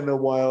on it in a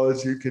while,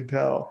 as you can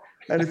tell.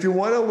 And if you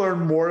want to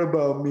learn more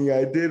about me,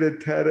 I did a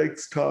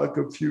TEDx talk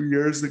a few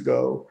years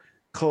ago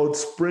called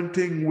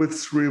Sprinting with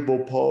Cerebral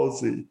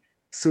Palsy.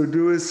 So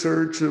do a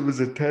search. It was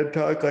a TED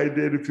talk I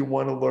did if you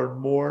want to learn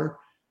more.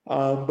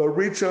 But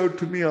reach out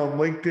to me on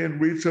LinkedIn,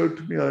 reach out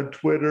to me on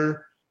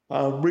Twitter,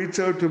 reach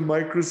out to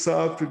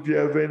Microsoft if you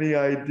have any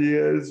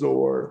ideas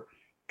or,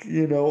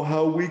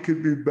 how we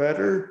could be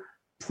better.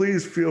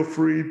 Please feel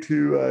free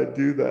to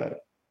do that.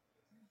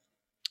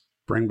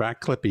 Bring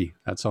back Clippy.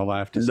 That's all I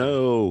have to say.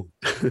 No.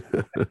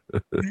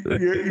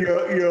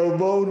 You're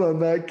alone on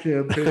that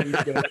campaign.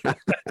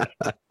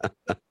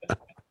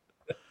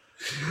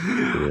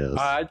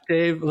 Yes.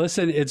 Dave,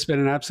 listen, it's been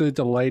an absolute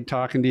delight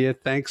talking to you.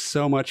 Thanks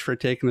so much for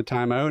taking the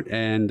time out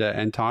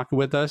and talking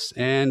with us,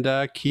 and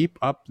keep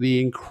up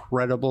the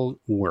incredible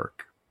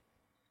work.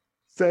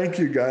 Thank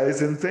you,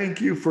 guys. And thank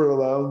you for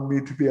allowing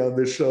me to be on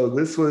this show.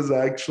 This was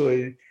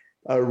actually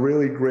a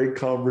really great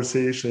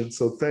conversation.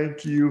 So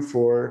thank you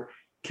for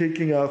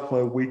kicking off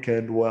my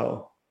weekend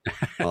well.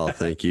 Well,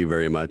 thank you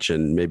very much.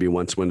 And maybe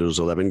once Windows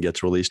 11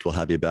 gets released, we'll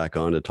have you back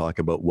on to talk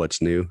about what's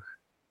new.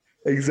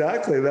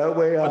 Exactly. That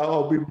way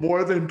I'll be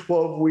more than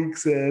 12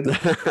 weeks in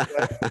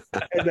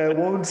and I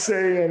won't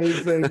say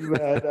anything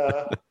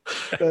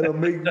that'll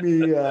make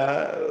me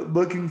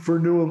looking for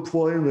new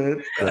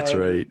employment. That's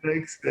right. The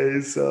next day.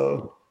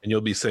 So. And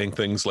you'll be saying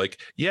things like,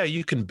 yeah,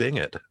 you can Bing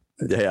it.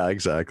 Yeah,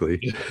 exactly.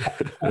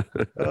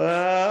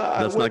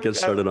 Let's not get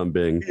started on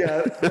Bing.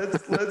 Yeah,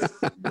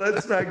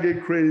 let's not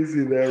get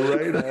crazy there,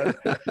 right?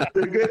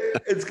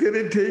 It's going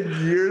to take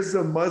years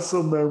of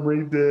muscle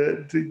memory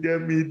to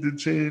get me to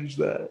change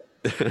that.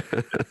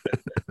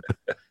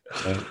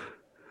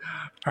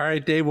 All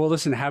right, Dave. Well,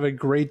 listen, have a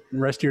great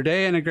rest of your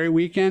day and a great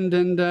weekend,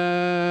 and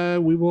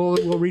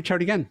we'll reach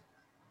out again.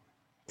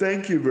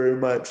 Thank you very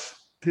much.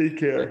 Take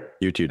care.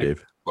 You too,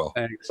 Dave. Well,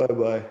 thanks.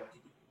 Bye-bye.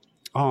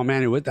 Oh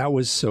man, that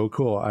was so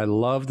cool. I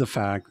love the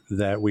fact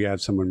that we had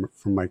someone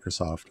from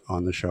Microsoft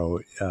on the show.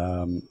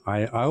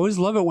 I always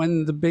love it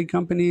when the big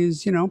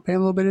companies, pay a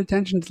little bit of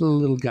attention to the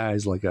little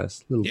guys like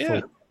us. Folk.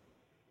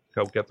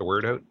 Help get the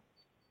word out.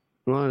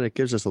 Well, and it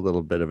gives us a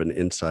little bit of an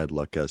inside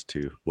look as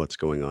to what's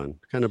going on,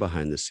 kind of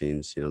behind the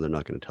scenes. They're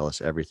not going to tell us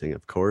everything,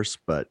 of course,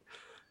 but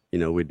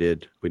we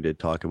did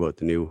talk about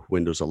the new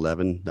Windows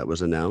 11 that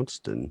was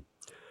announced, and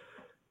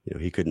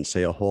he couldn't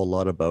say a whole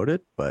lot about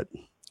it, but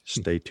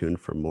stay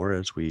tuned for more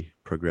as we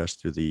progress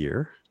through the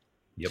year.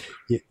 Yep.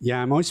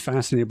 Yeah, I'm always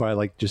fascinated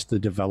by just the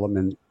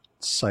development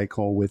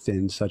cycle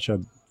within such a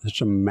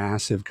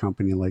massive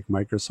company like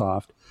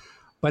Microsoft.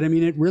 But I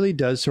mean, it really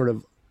does sort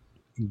of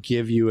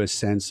give you a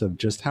sense of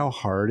just how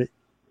hard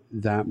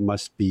that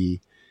must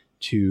be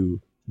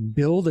to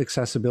build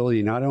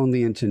accessibility, not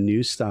only into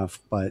new stuff,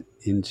 but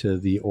into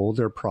the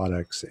older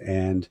products.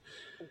 And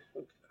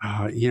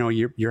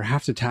you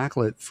have to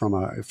tackle it from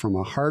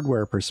a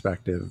hardware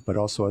perspective, but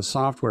also a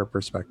software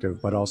perspective,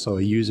 but also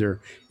a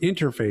user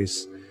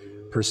interface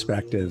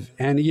perspective.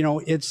 And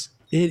it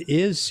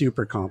is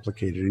super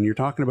complicated. And you're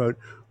talking about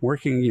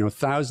working,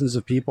 thousands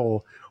of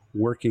people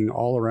working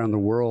all around the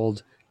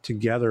world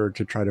together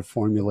to try to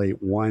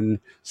formulate one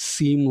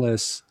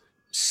seamless,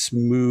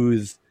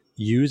 smooth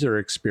user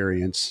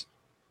experience.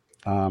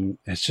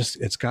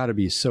 It's got to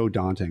be so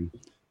daunting.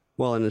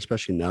 Well, and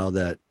especially now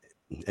that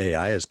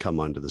AI has come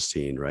onto the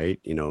scene, right?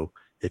 You know,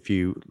 if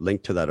you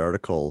link to that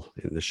article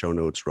in the show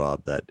notes,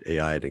 Rob, that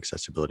AI and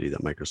accessibility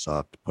that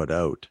Microsoft put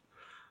out,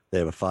 they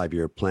have a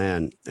 5-year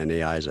plan, and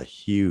AI is a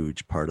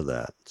huge part of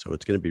that. So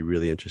it's going to be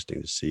really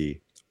interesting to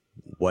see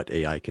what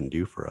AI can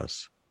do for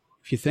us.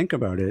 If you think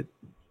about it,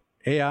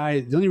 AI,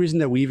 the only reason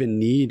that we even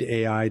need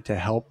AI to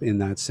help in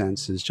that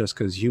sense is just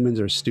because humans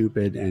are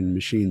stupid and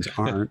machines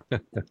aren't.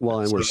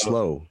 Well, and we're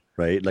slow,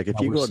 right? Like if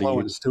you go slow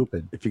to and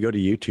stupid. if you go to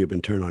YouTube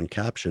and turn on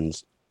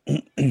captions,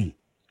 I'm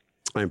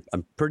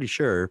pretty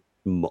sure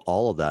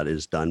all of that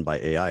is done by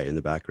AI in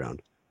the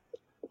background.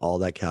 All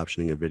that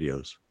captioning of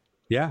videos,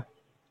 Yeah.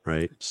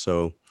 right?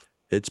 So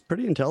it's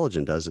pretty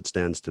intelligent as it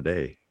stands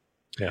today.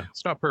 Yeah,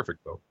 it's not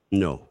perfect though.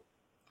 No.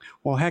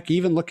 Well, heck,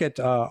 even look at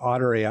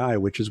Otter AI,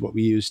 which is what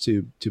we use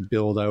to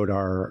build out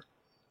our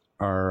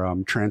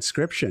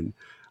transcription.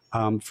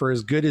 For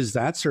as good as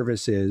that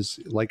service is,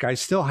 like I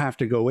still have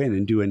to go in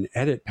and do an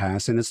edit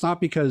pass, and it's not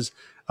because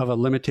of a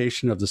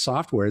limitation of the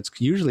software. It's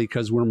usually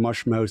because we're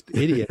mush-mouthed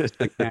idiots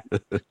that can't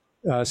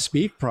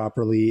speak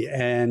properly,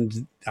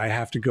 and I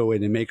have to go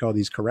in and make all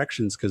these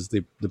corrections because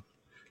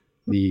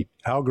the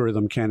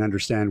algorithm can't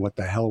understand what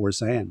the hell we're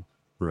saying.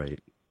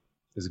 Right.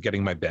 Is it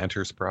getting my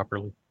banters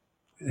properly?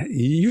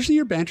 Usually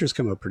your banters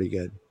come out pretty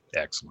good.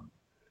 Excellent.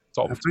 It's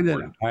all I find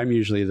that I'm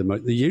usually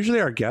usually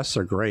our guests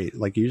are great.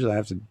 Like usually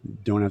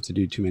don't have to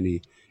do too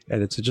many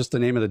edits. It's just the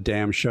name of the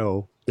damn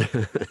show.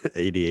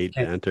 88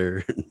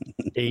 banter.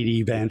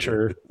 80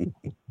 banter.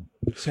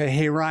 So,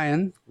 hey,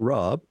 Ryan.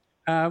 Rob.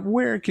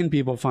 Where can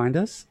people find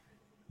us?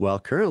 Well,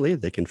 currently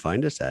they can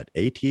find us at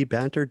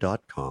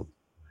atbanter.com.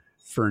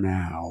 For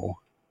now.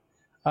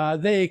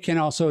 They can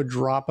also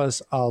drop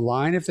us a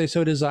line if they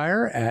so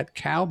desire at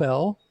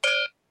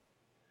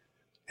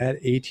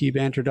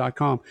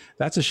cowbell@atbanter.com.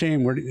 That's a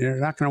shame. You're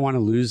not going to want to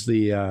lose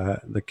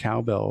the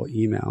cowbell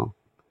email.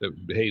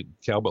 Hey,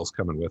 Cowbell's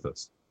coming with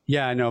us.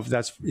 Yeah, I know. If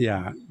that's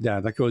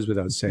that goes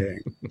without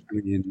saying. I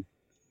mean,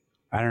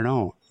 I don't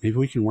know. Maybe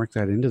we can work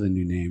that into the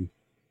new name.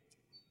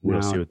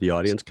 We'll see what the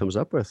audience comes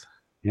up with.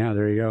 Yeah,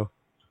 there you go.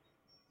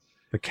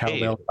 The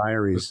Cowbell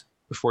Diaries.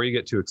 Before you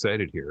get too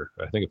excited here,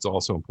 I think it's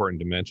also important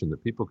to mention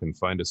that people can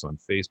find us on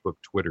Facebook,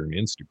 Twitter, and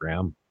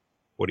Instagram.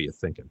 What are you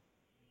thinking?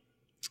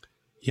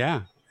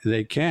 Yeah,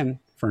 they can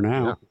for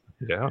now.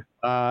 Yeah.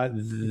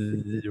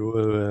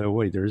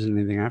 Wait, there isn't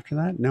anything after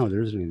that? No,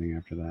 there isn't anything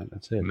after that.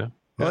 That's it. No.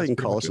 Well, you can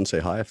call us and say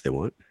hi if they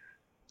want.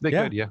 They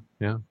could, yeah.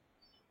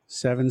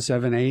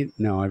 778.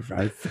 No, I've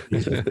forgot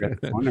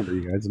the phone number,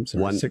 you guys. I'm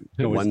sorry.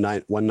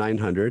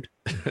 1-900.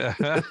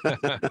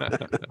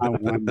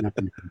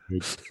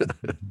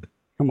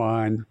 Come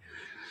on.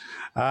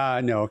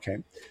 No, okay.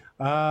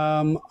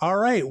 All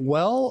right.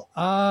 Well,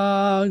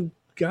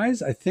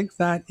 guys, I think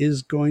that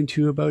is going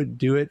to about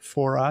do it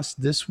for us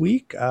this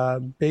week.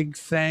 Big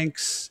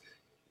thanks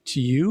to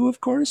you, of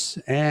course,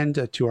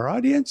 and to our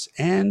audience,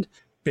 and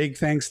big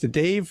thanks to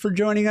Dave for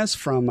joining us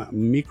from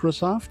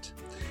Microsoft.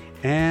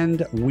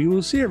 And we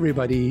will see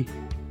everybody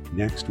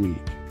next week.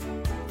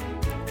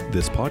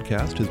 This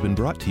podcast has been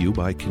brought to you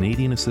by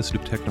Canadian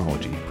Assistive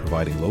Technology,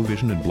 providing low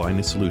vision and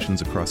blindness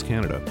solutions across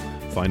Canada.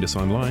 Find us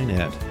online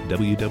at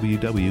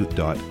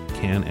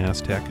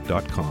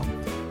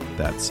www.canastech.com.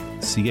 That's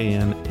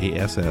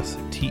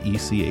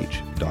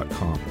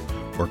CANASSTECH.com.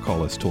 Or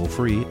call us toll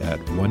free at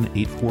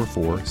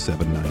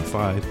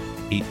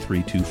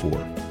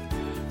 1-844-795-8324.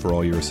 For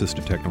all your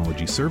assistive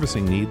technology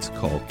servicing needs,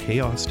 call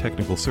Chaos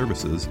Technical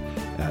Services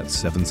at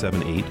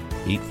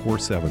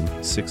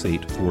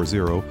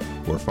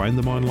 778-847-6840 or find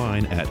them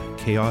online at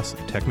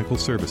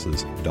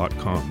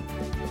chaostechnicalservices.com.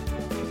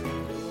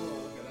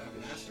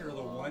 Master of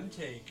the one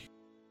take.